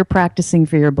 Like you're practicing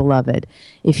for your beloved.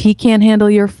 If he can't handle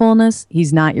your fullness,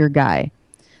 he's not your guy.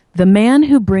 The man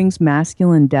who brings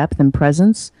masculine depth and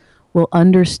presence will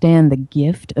understand the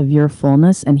gift of your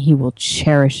fullness and he will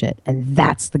cherish it. And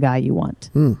that's the guy you want.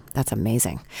 That's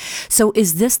amazing. So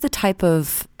is this the type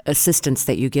of assistance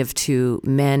that you give to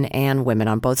men and women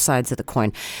on both sides of the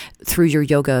coin through your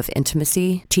yoga of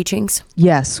intimacy teachings?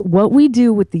 Yes. What we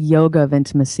do with the yoga of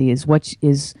intimacy is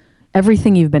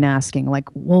everything you've been asking, like,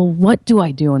 well, what do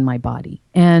I do in my body?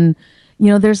 And,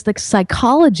 there's the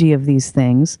psychology of these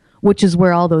things, which is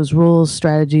where all those rules,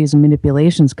 strategies, and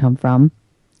manipulations come from.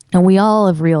 And we all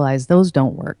have realized those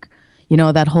don't work.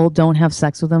 That whole don't have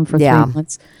sex with them for 3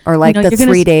 months. Or like the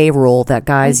 3-day rule that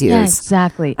guys use. Yeah,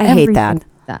 exactly. I hate that. Like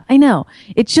that. I know.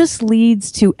 It just leads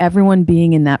to everyone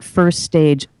being in that first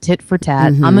stage, tit for tat.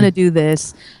 I'm going to do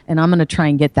this, and I'm going to try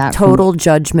and get that. Total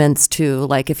judgments too.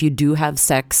 Like if you do have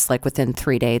sex, like within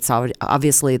 3 dates,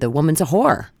 obviously the woman's a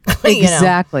whore.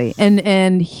 Exactly.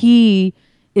 And he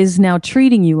is now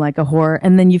treating you like a whore,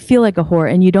 and then you feel like a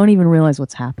whore, and you don't even realize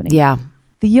what's happening. Yeah.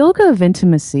 The yoga of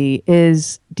intimacy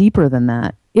is deeper than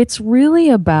that. It's really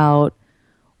about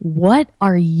what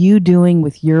are you doing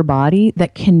with your body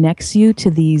that connects you to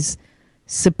these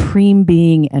supreme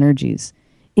being energies.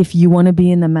 If you want to be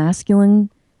in the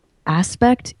masculine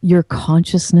aspect, your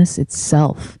consciousness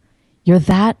itself. You're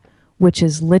that which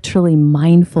is literally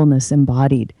mindfulness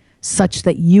embodied, such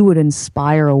that you would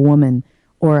inspire a woman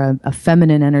or a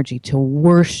feminine energy to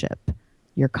worship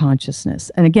your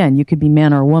consciousness. And again, you could be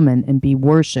man or woman and be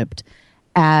worshipped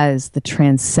as the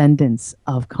transcendence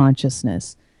of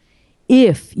consciousness.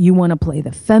 If you want to play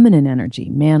the feminine energy,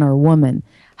 man or woman,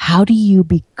 how do you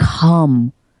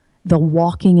become the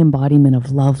walking embodiment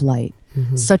of love light,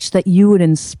 such that you would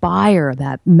inspire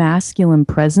that masculine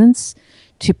presence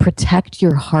to protect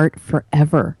your heart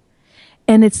forever?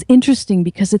 And it's interesting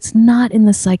because it's not in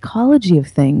the psychology of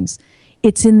things.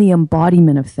 It's in the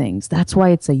embodiment of things. That's why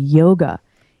it's a yoga.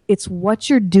 It's what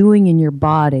you're doing in your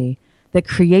body that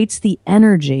creates the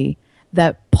energy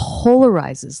that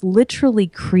polarizes, literally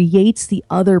creates the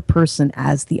other person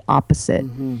as the opposite.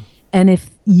 And if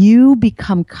you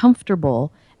become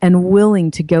comfortable and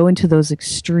willing to go into those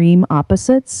extreme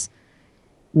opposites,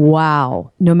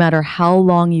 wow, no matter how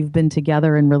long you've been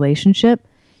together in relationship,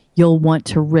 you'll want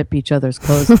to rip each other's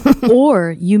clothes.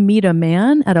 Or you meet a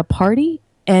man at a party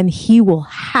and he will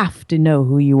have to know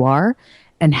who you are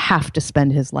and have to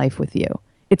spend his life with you.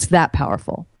 It's that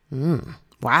powerful.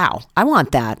 Wow, I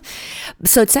want that.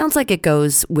 So it sounds like it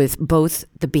goes with both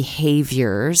the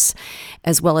behaviors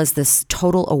as well as this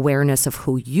total awareness of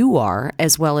who you are,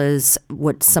 as well as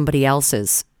what somebody else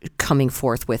is coming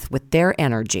forth with their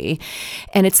energy.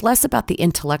 And it's less about the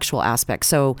intellectual aspect.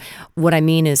 So what I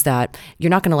mean is that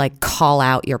you're not going to like call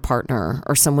out your partner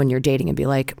or someone you're dating and be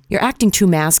like, you're acting too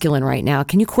masculine right now.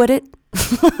 Can you quit it?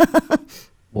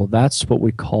 Well, that's what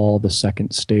we call the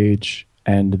second stage.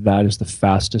 And that is the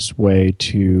fastest way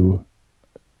to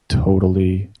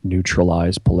totally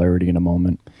neutralize polarity in a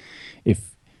moment.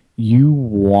 If you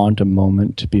want a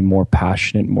moment to be more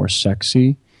passionate, more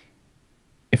sexy,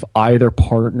 if either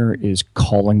partner is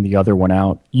calling the other one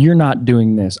out, you're not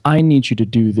doing this. I need you to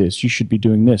do this. You should be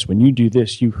doing this. When you do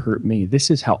this, you hurt me. This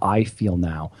is how I feel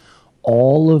now.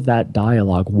 All of that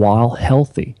dialogue, while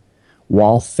healthy,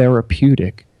 while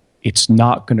therapeutic, it's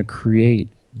not going to create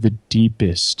the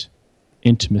deepest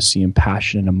intimacy and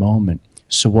passion in a moment.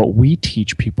 So what we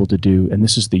teach people to do, and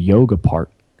this is the yoga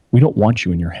part, we don't want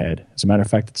you in your head. As a matter of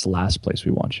fact, it's the last place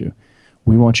we want you.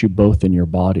 We want you both in your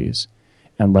bodies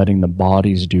and letting the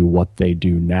bodies do what they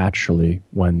do naturally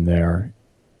when they're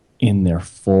in their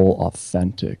full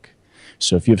authentic.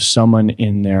 So if you have someone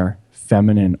in their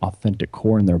feminine authentic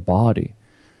core in their body,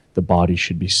 the body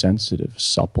should be sensitive,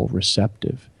 supple,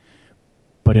 receptive.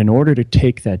 But in order to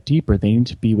take that deeper, they need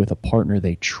to be with a partner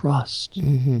they trust.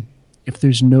 If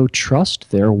there's no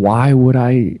trust there, why would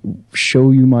I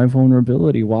show you my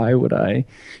vulnerability? Why would I?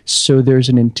 So there's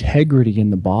an integrity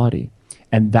in the body.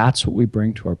 And that's what we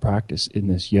bring to our practice in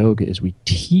this yoga is we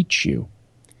teach you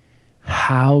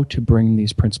how to bring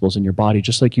these principles in your body,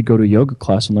 just like you go to a yoga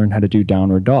class and learn how to do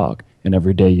downward dog. And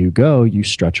every day you go, you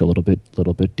stretch a little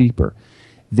bit deeper.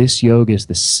 This yoga is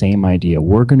the same idea.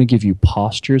 We're going to give you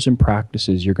postures and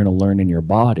practices you're going to learn in your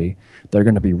body. They're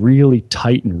going to be really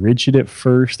tight and rigid at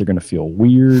first. They're going to feel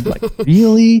weird, like,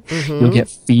 really? You'll get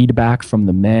feedback from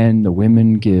the men. The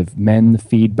women give men the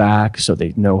feedback so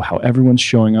they know how everyone's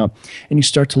showing up. And you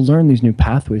start to learn these new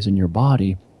pathways in your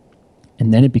body,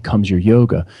 and then it becomes your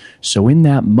yoga. So in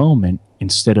that moment,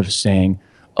 instead of saying,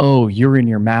 oh, you're in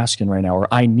your masculine right now, or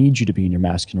I need you to be in your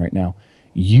masculine right now,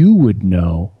 you would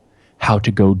know how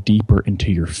to go deeper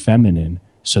into your feminine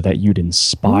so that you'd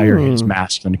inspire his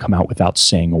masculine to come out without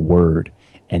saying a word.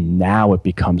 And now it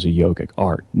becomes a yogic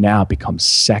art. Now it becomes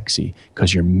sexy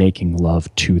because you're making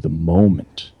love to the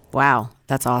moment. Wow,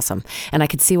 that's awesome. And I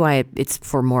could see why it's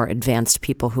for more advanced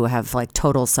people who have like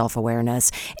total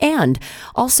self-awareness. And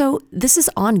also, this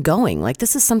is ongoing. Like,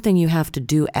 this is something you have to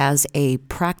do as a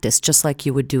practice, just like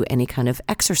you would do any kind of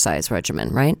exercise regimen,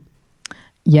 right?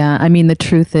 Yeah, I mean, the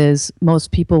truth is,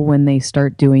 most people, when they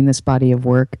start doing this body of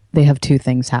work, they have two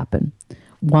things happen.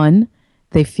 One,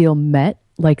 they feel met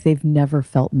like they've never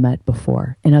felt met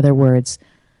before. In other words,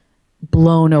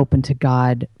 blown open to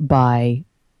God by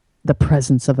the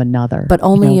presence of another. But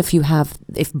only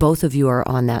if both of you are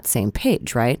on that same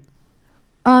page, right?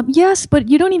 Yes, but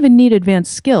you don't even need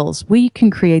advanced skills. We can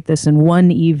create this in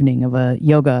one evening of a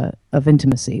yoga of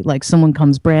intimacy. Like someone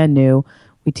comes brand new,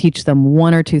 we teach them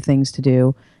one or two things to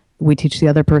do. We teach the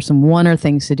other person one or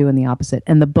things to do in the opposite.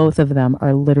 And the both of them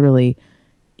are literally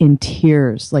in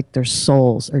tears, like their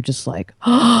souls are just like,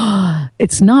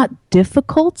 it's not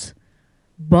difficult,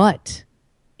 but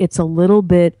it's a little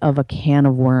bit of a can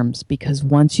of worms because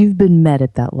once you've been met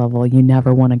at that level, you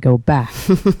never want to go back.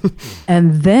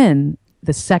 And then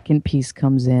the second piece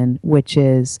comes in, which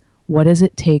is what does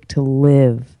it take to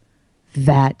live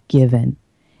that given?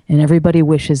 And everybody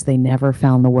wishes they never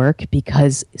found the work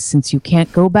because since you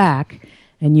can't go back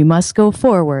and you must go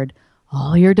forward,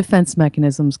 all your defense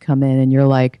mechanisms come in and you're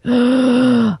like,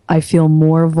 I feel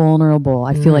more vulnerable.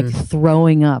 I feel like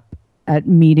throwing up at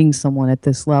meeting someone at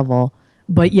this level,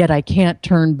 but yet I can't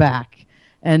turn back.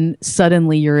 And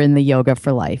suddenly you're in the yoga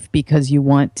for life because you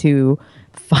want to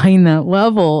find that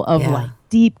level of like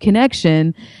deep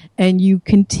connection, and you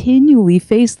continually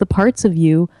face the parts of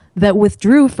you that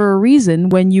withdrew for a reason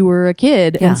when you were a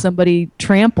kid and somebody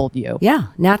trampled you. Yeah,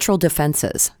 natural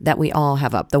defenses that we all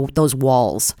have up, those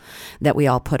walls that we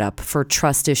all put up for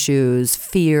trust issues,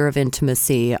 fear of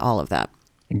intimacy, all of that.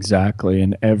 Exactly.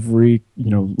 And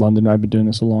London and I have been doing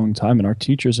this a long time, and our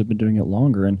teachers have been doing it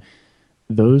longer. And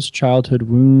those childhood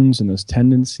wounds and those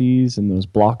tendencies and those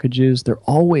blockages, they're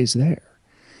always there.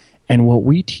 And what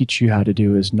we teach you how to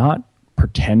do is not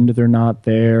pretend they're not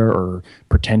there or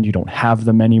pretend you don't have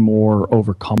them anymore or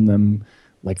overcome them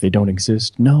like they don't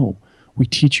exist. No, we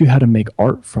teach you how to make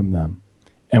art from them.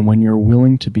 And when you're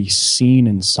willing to be seen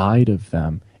inside of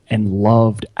them and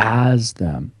loved as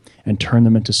them and turn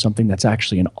them into something that's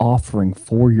actually an offering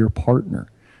for your partner,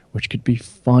 which could be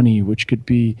funny, which could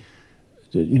be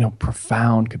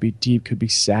profound, could be deep, could be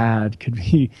sad, could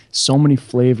be so many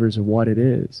flavors of what it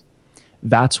is.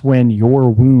 That's when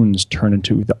your wounds turn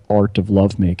into the art of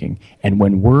lovemaking. And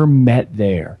when we're met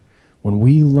there, when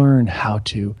we learn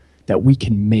that we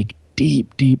can make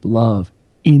deep, deep love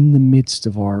in the midst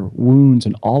of our wounds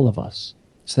and all of us,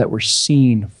 so that we're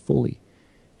seen fully,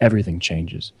 everything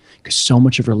changes. Because so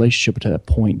much of relationship to that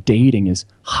point, dating, is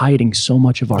hiding so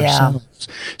much of ourselves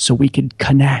so we can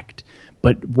connect.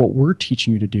 But what we're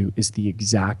teaching you to do is the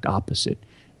exact opposite.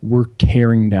 We're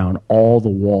tearing down all the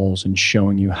walls and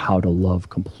showing you how to love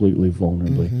completely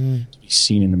vulnerably, to be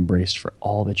seen and embraced for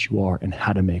all that you are, and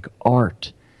how to make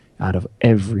art out of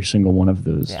every single one of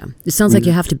those. Yeah. It sounds like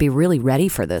you have to be really ready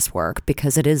for this work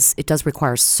because it does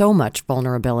require so much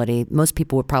vulnerability. Most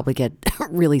people would probably get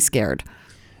really scared.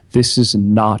 This is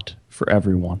not for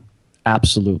everyone.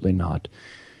 Absolutely not.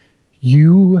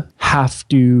 You have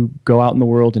to go out in the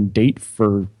world and date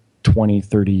for 20,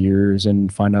 30 years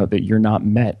and find out that you're not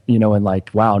met, and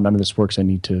like, wow, none of this works.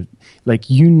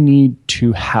 You need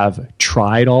to have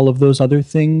tried all of those other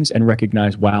things and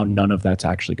recognize, wow, none of that's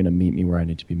actually going to meet me where I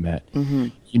need to be met. Mm-hmm.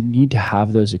 You need to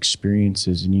have those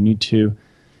experiences, and you need to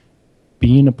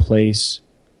be in a place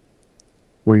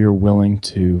where you're willing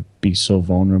to be so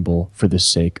vulnerable for the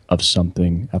sake of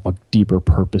something, of a deeper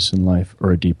purpose in life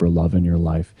or a deeper love in your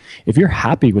life. If you're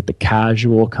happy with the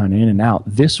casual kind of in and out,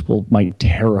 this might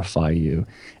terrify you,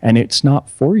 and it's not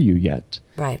for you yet.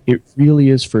 Right. It really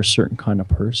is for a certain kind of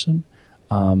person.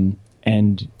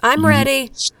 And I'm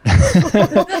ready.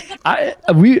 I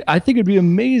think it'd be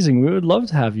amazing. We would love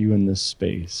to have you in this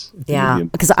space. Yeah,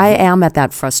 because I am at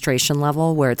that frustration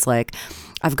level where it's like,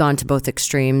 I've gone to both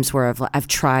extremes where I've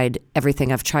tried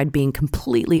everything. I've tried being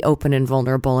completely open and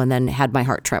vulnerable and then had my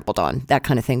heart trampled on, that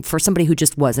kind of thing, for somebody who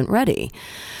just wasn't ready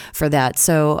for that.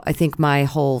 So I think my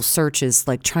whole search is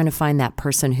like trying to find that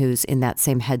person who's in that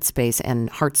same headspace and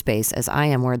heart space as I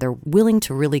am, where they're willing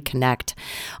to really connect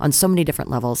on so many different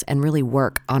levels and really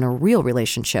work on a real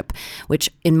relationship,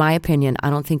 which in my opinion, I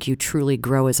don't think you truly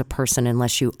grow as a person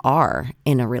unless you are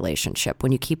in a relationship.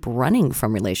 When you keep running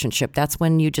from relationship, that's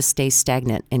when you just stay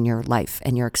stagnant in your life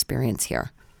and your experience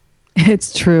here.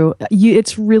 It's true.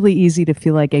 It's really easy to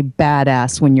feel like a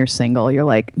badass when you're single. You're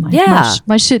like,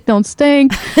 my shit don't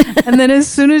stink. And then as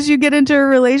soon as you get into a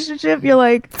relationship, you're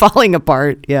like falling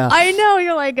apart. Yeah. I know.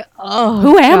 You're like, oh,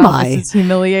 who am I? This is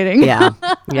humiliating. Yeah.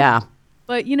 Yeah.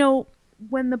 But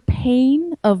when the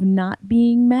pain of not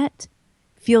being met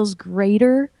feels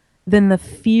greater than the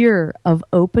fear of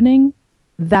opening,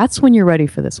 that's when you're ready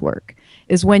for this work.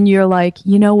 Is when you're like,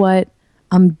 you know what?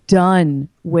 I'm done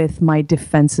with my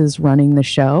defenses running the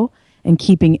show and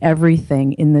keeping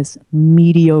everything in this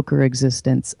mediocre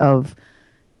existence of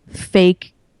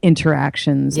fake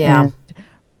interactions and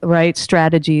right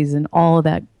strategies and all of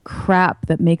that crap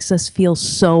that makes us feel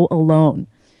so alone.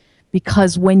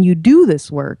 Because when you do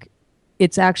this work,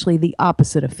 it's actually the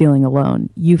opposite of feeling alone.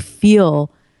 You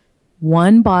feel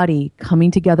one body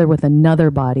coming together with another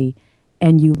body,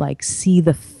 and you like see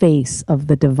the face of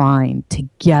the divine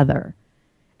together.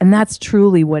 And that's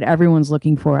truly what everyone's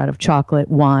looking for out of chocolate,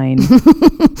 wine,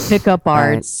 pickup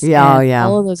arts,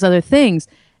 all of those other things.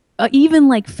 Even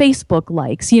like Facebook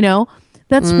likes,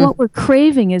 that's what we're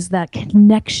craving, is that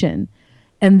connection.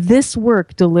 And this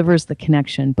work delivers the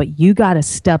connection, but you got to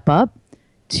step up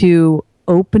to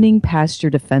opening past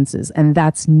your defenses. And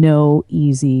that's no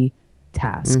easy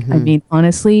task. I mean,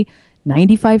 honestly,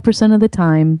 95% of the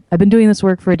time, I've been doing this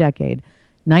work for a decade.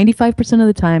 95% of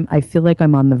the time, I feel like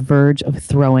I'm on the verge of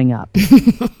throwing up.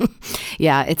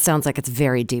 Yeah, it sounds like it's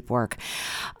very deep work.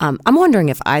 I'm wondering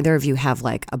if either of you have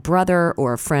like a brother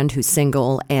or a friend who's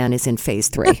single and is in phase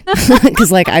 3.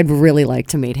 Because like I'd really like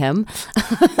to meet him.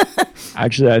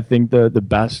 Actually, I think the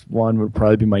best one would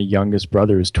probably be my youngest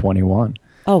brother, who's 21.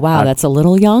 Oh, wow. That's a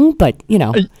little young, but,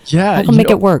 yeah, I'll make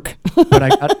it work. But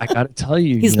I got to tell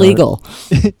you. He's legal.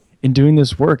 In doing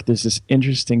this work, there's this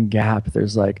interesting gap.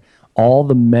 There's like all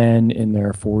the men in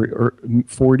their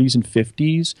 40s and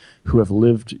 50s who have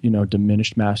lived,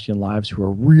 diminished masculine lives, who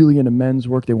are really into men's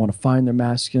work. They want to find their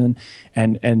masculine,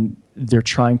 and they're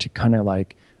trying to kind of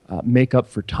like make up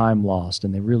for time lost,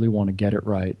 and they really want to get it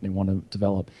right, and they want to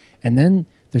develop. And then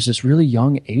there's this really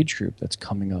young age group that's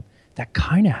coming up that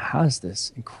kind of has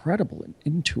this incredible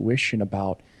intuition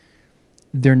about,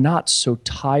 they're not so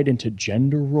tied into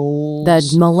gender roles.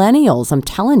 The millennials, I'm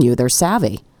telling you, they're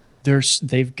savvy.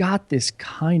 They've got this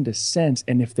kind of sense,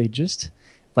 and if they just,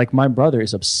 like my brother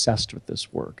is obsessed with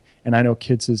this work, and I know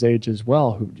kids his age as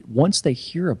well, who once they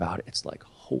hear about it, it's like,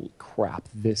 holy crap,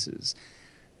 this is,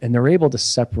 and they're able to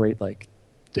separate like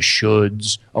the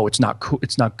shoulds. Oh, it's not cool.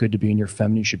 It's not good to be in your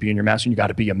feminine. You should be in your masculine. You got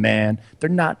to be a man. They're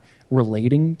not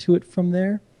relating to it from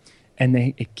there. And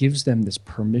it gives them this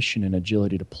permission and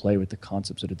agility to play with the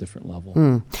concepts at a different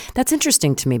level. That's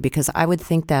interesting to me, because I would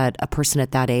think that a person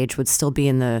at that age would still be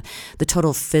in the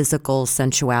total physical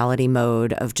sensuality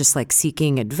mode of just like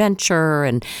seeking adventure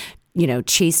and,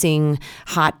 chasing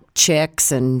hot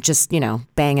chicks and just,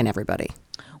 banging everybody.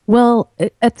 Well,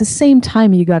 at the same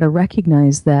time, you got to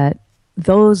recognize that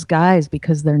those guys,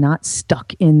 because they're not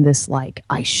stuck in this like,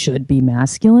 I should be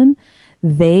masculine,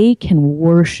 they can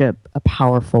worship a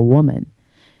powerful woman.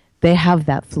 They have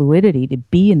that fluidity to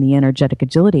be in the energetic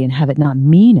agility and have it not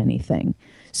mean anything.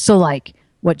 So like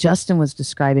what Justin was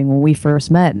describing when we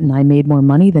first met and I made more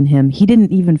money than him, he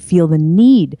didn't even feel the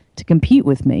need to compete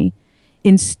with me.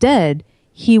 Instead,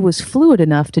 he was fluid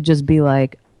enough to just be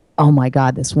like, oh my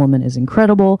God, this woman is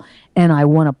incredible, and I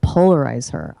want to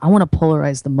polarize her. I want to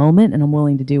polarize the moment, and I'm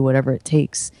willing to do whatever it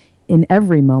takes in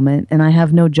every moment, and I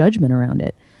have no judgment around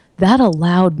it. That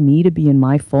allowed me to be in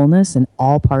my fullness in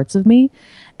all parts of me,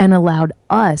 and allowed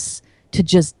us to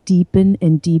just deepen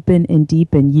and deepen and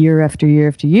deepen year after year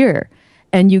after year.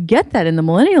 And you get that in the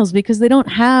millennials because they don't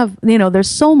have, there's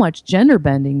so much gender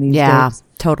bending these days. Yeah,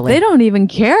 totally. They don't even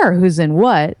care who's in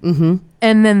what. Mm-hmm.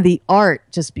 And then the art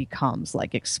just becomes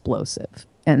like explosive.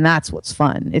 And that's what's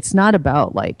fun. It's not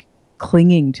about like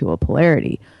clinging to a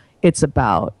polarity. It's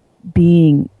about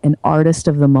being an artist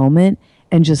of the moment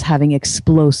and just having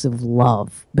explosive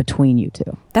love between you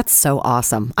two. That's so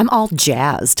awesome. I'm all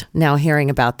jazzed now hearing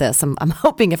about this. I'm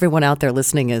hoping everyone out there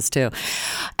listening is too.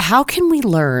 How can we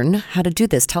learn how to do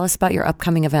this? Tell us about your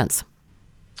upcoming events.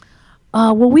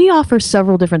 Well, we offer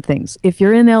several different things. If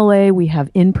you're in LA, we have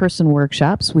in-person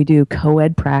workshops. We do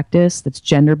co-ed practice that's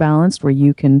gender balanced, where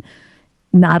you can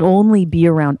not only be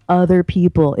around other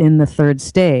people in the third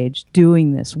stage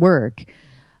doing this work,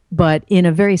 but in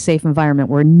a very safe environment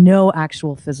where no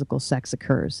actual physical sex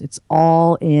occurs. It's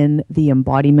all in the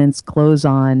embodiments, clothes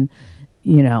on,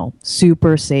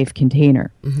 super safe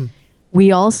container. Mm-hmm.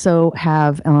 We also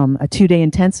have a 2-day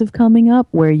intensive coming up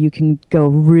where you can go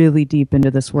really deep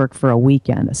into this work for a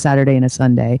weekend, a Saturday and a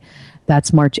Sunday.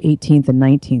 That's March 18th and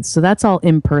 19th. So that's all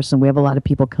in person. We have a lot of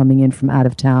people coming in from out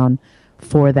of town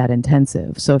for that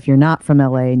intensive. So if you're not from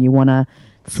LA and you want to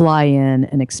fly in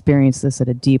and experience this at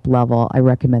a deep level, I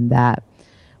recommend that.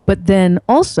 But then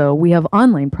also we have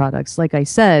online products. Like I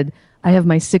said, I have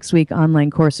my 6-week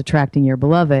online course, Attracting Your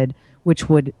Beloved, which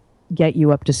would get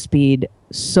you up to speed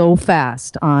so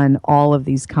fast on all of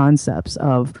these concepts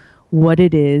of what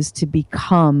it is to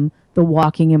become the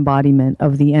walking embodiment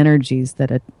of the energies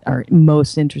that are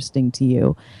most interesting to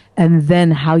you, and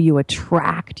then how you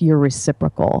attract your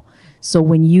reciprocal. So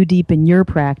when you deepen your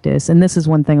practice, and this is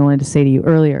one thing I wanted to say to you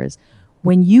earlier, is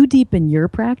when you deepen your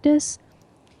practice,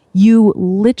 you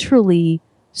literally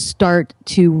start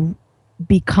to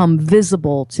become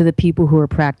visible to the people who are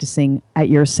practicing at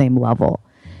your same level.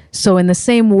 So in the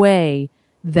same way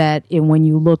that when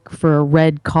you look for a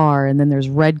red car and then there's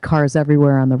red cars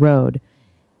everywhere on the road,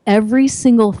 every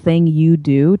single thing you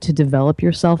do to develop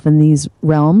yourself in these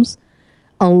realms,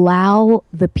 allow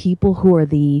the people who are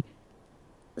the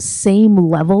same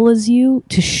level as you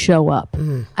to show up.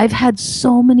 I've had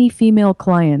so many female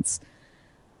clients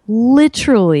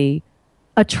literally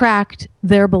attract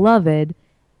their beloved,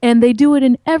 and they do it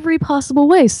in every possible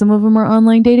way. Some of them are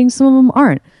online dating, some of them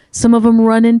aren't. Some of them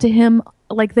run into him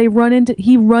like he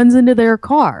runs into their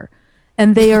car.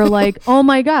 And they are like, oh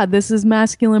my God, this is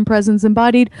masculine presence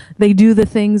embodied. They do the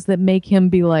things that make him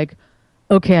be like,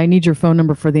 okay, I need your phone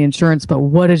number for the insurance, but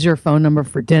what is your phone number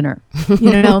for dinner?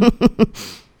 You know?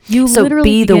 You so literally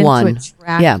be the one.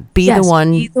 Be the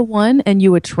one. Be the one, and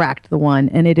you attract the one.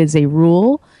 And it is a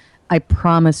rule. I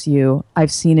promise you,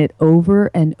 I've seen it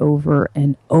over and over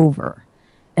and over.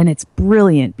 And it's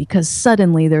brilliant because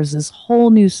suddenly there's this whole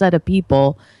new set of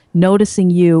people noticing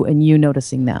you and you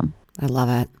noticing them. I love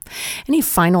it. Any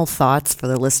final thoughts for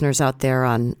the listeners out there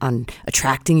on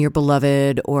attracting your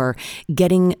beloved or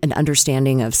getting an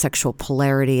understanding of sexual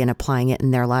polarity and applying it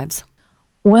in their lives?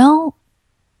 Well,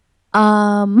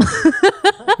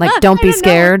 like, don't be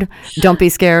scared. Don't be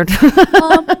scared.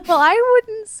 Well, I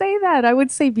wouldn't say that. I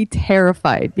would say be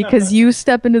terrified, because you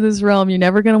step into this realm, you're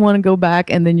never going to want to go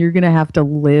back, and then you're going to have to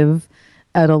live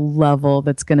at a level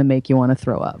that's going to make you want to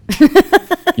throw up.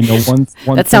 You know, one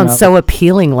that sounds so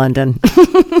appealing, Londin.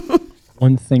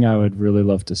 One thing I would really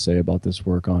love to say about this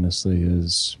work, honestly,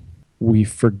 is we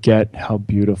forget how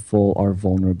beautiful our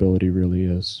vulnerability really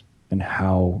is and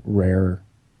how rare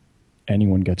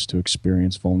anyone gets to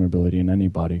experience vulnerability in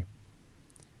anybody.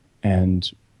 And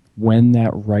when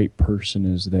that right person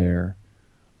is there,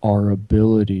 our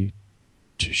ability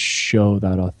to show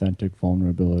that authentic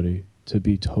vulnerability, to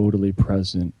be totally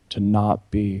present, to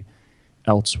not be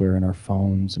elsewhere in our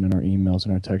phones and in our emails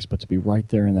and our texts, but to be right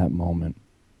there in that moment.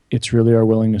 It's really our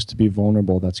willingness to be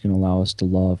vulnerable that's going to allow us to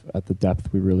love at the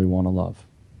depth we really want to love.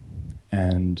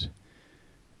 And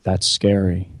that's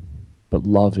scary, but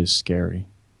love is scary.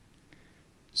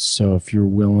 So if you're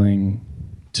willing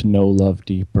to know love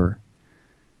deeper,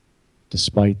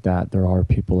 despite that, there are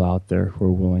people out there who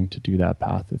are willing to do that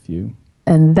path with you.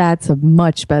 And that's a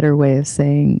much better way of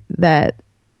saying that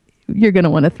you're going to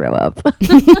want to throw up.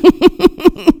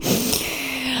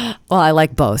 Well, I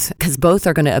like both, because both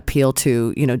are going to appeal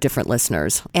to, different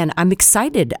listeners. And I'm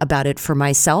excited about it for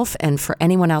myself and for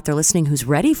anyone out there listening who's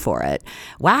ready for it.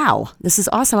 Wow, this is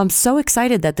awesome. I'm so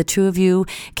excited that the two of you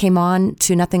came on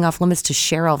to Nothing Off Limits to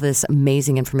share all this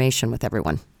amazing information with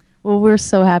everyone. Well, we're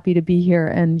so happy to be here,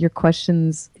 and your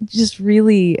questions just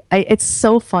really, it's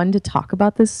so fun to talk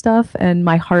about this stuff, and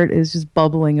my heart is just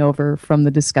bubbling over from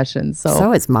the discussion.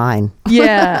 So is mine.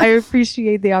 Yeah, I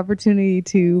appreciate the opportunity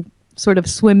to sort of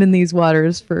swim in these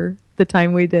waters for the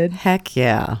time we did. Heck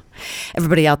yeah.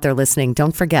 Everybody out there listening,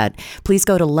 don't forget, please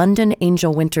go to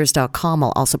LondonAngelWinters.com.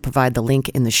 I'll also provide the link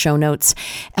in the show notes.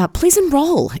 Please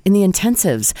enroll in the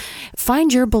intensives.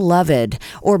 Find your beloved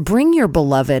or bring your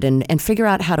beloved and figure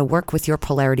out how to work with your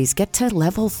polarities. Get to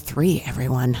level 3,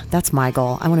 everyone. That's my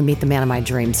goal. I want to meet the man of my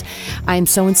dreams. I am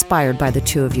so inspired by the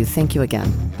two of you. Thank you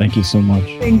again. Thank you so much.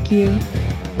 Thank you.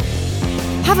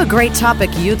 Have a great topic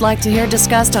you'd like to hear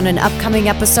discussed on an upcoming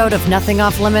episode of Nothing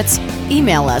Off Limits?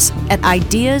 Email us at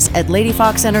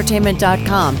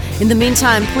ideas@ladyfoxentertainment.com. In the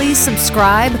meantime, please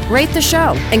subscribe, rate the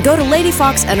show, and go to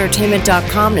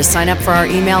ladyfoxentertainment.com to sign up for our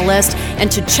email list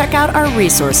and to check out our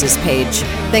resources page.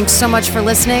 Thanks so much for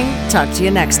listening. Talk to you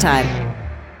next time.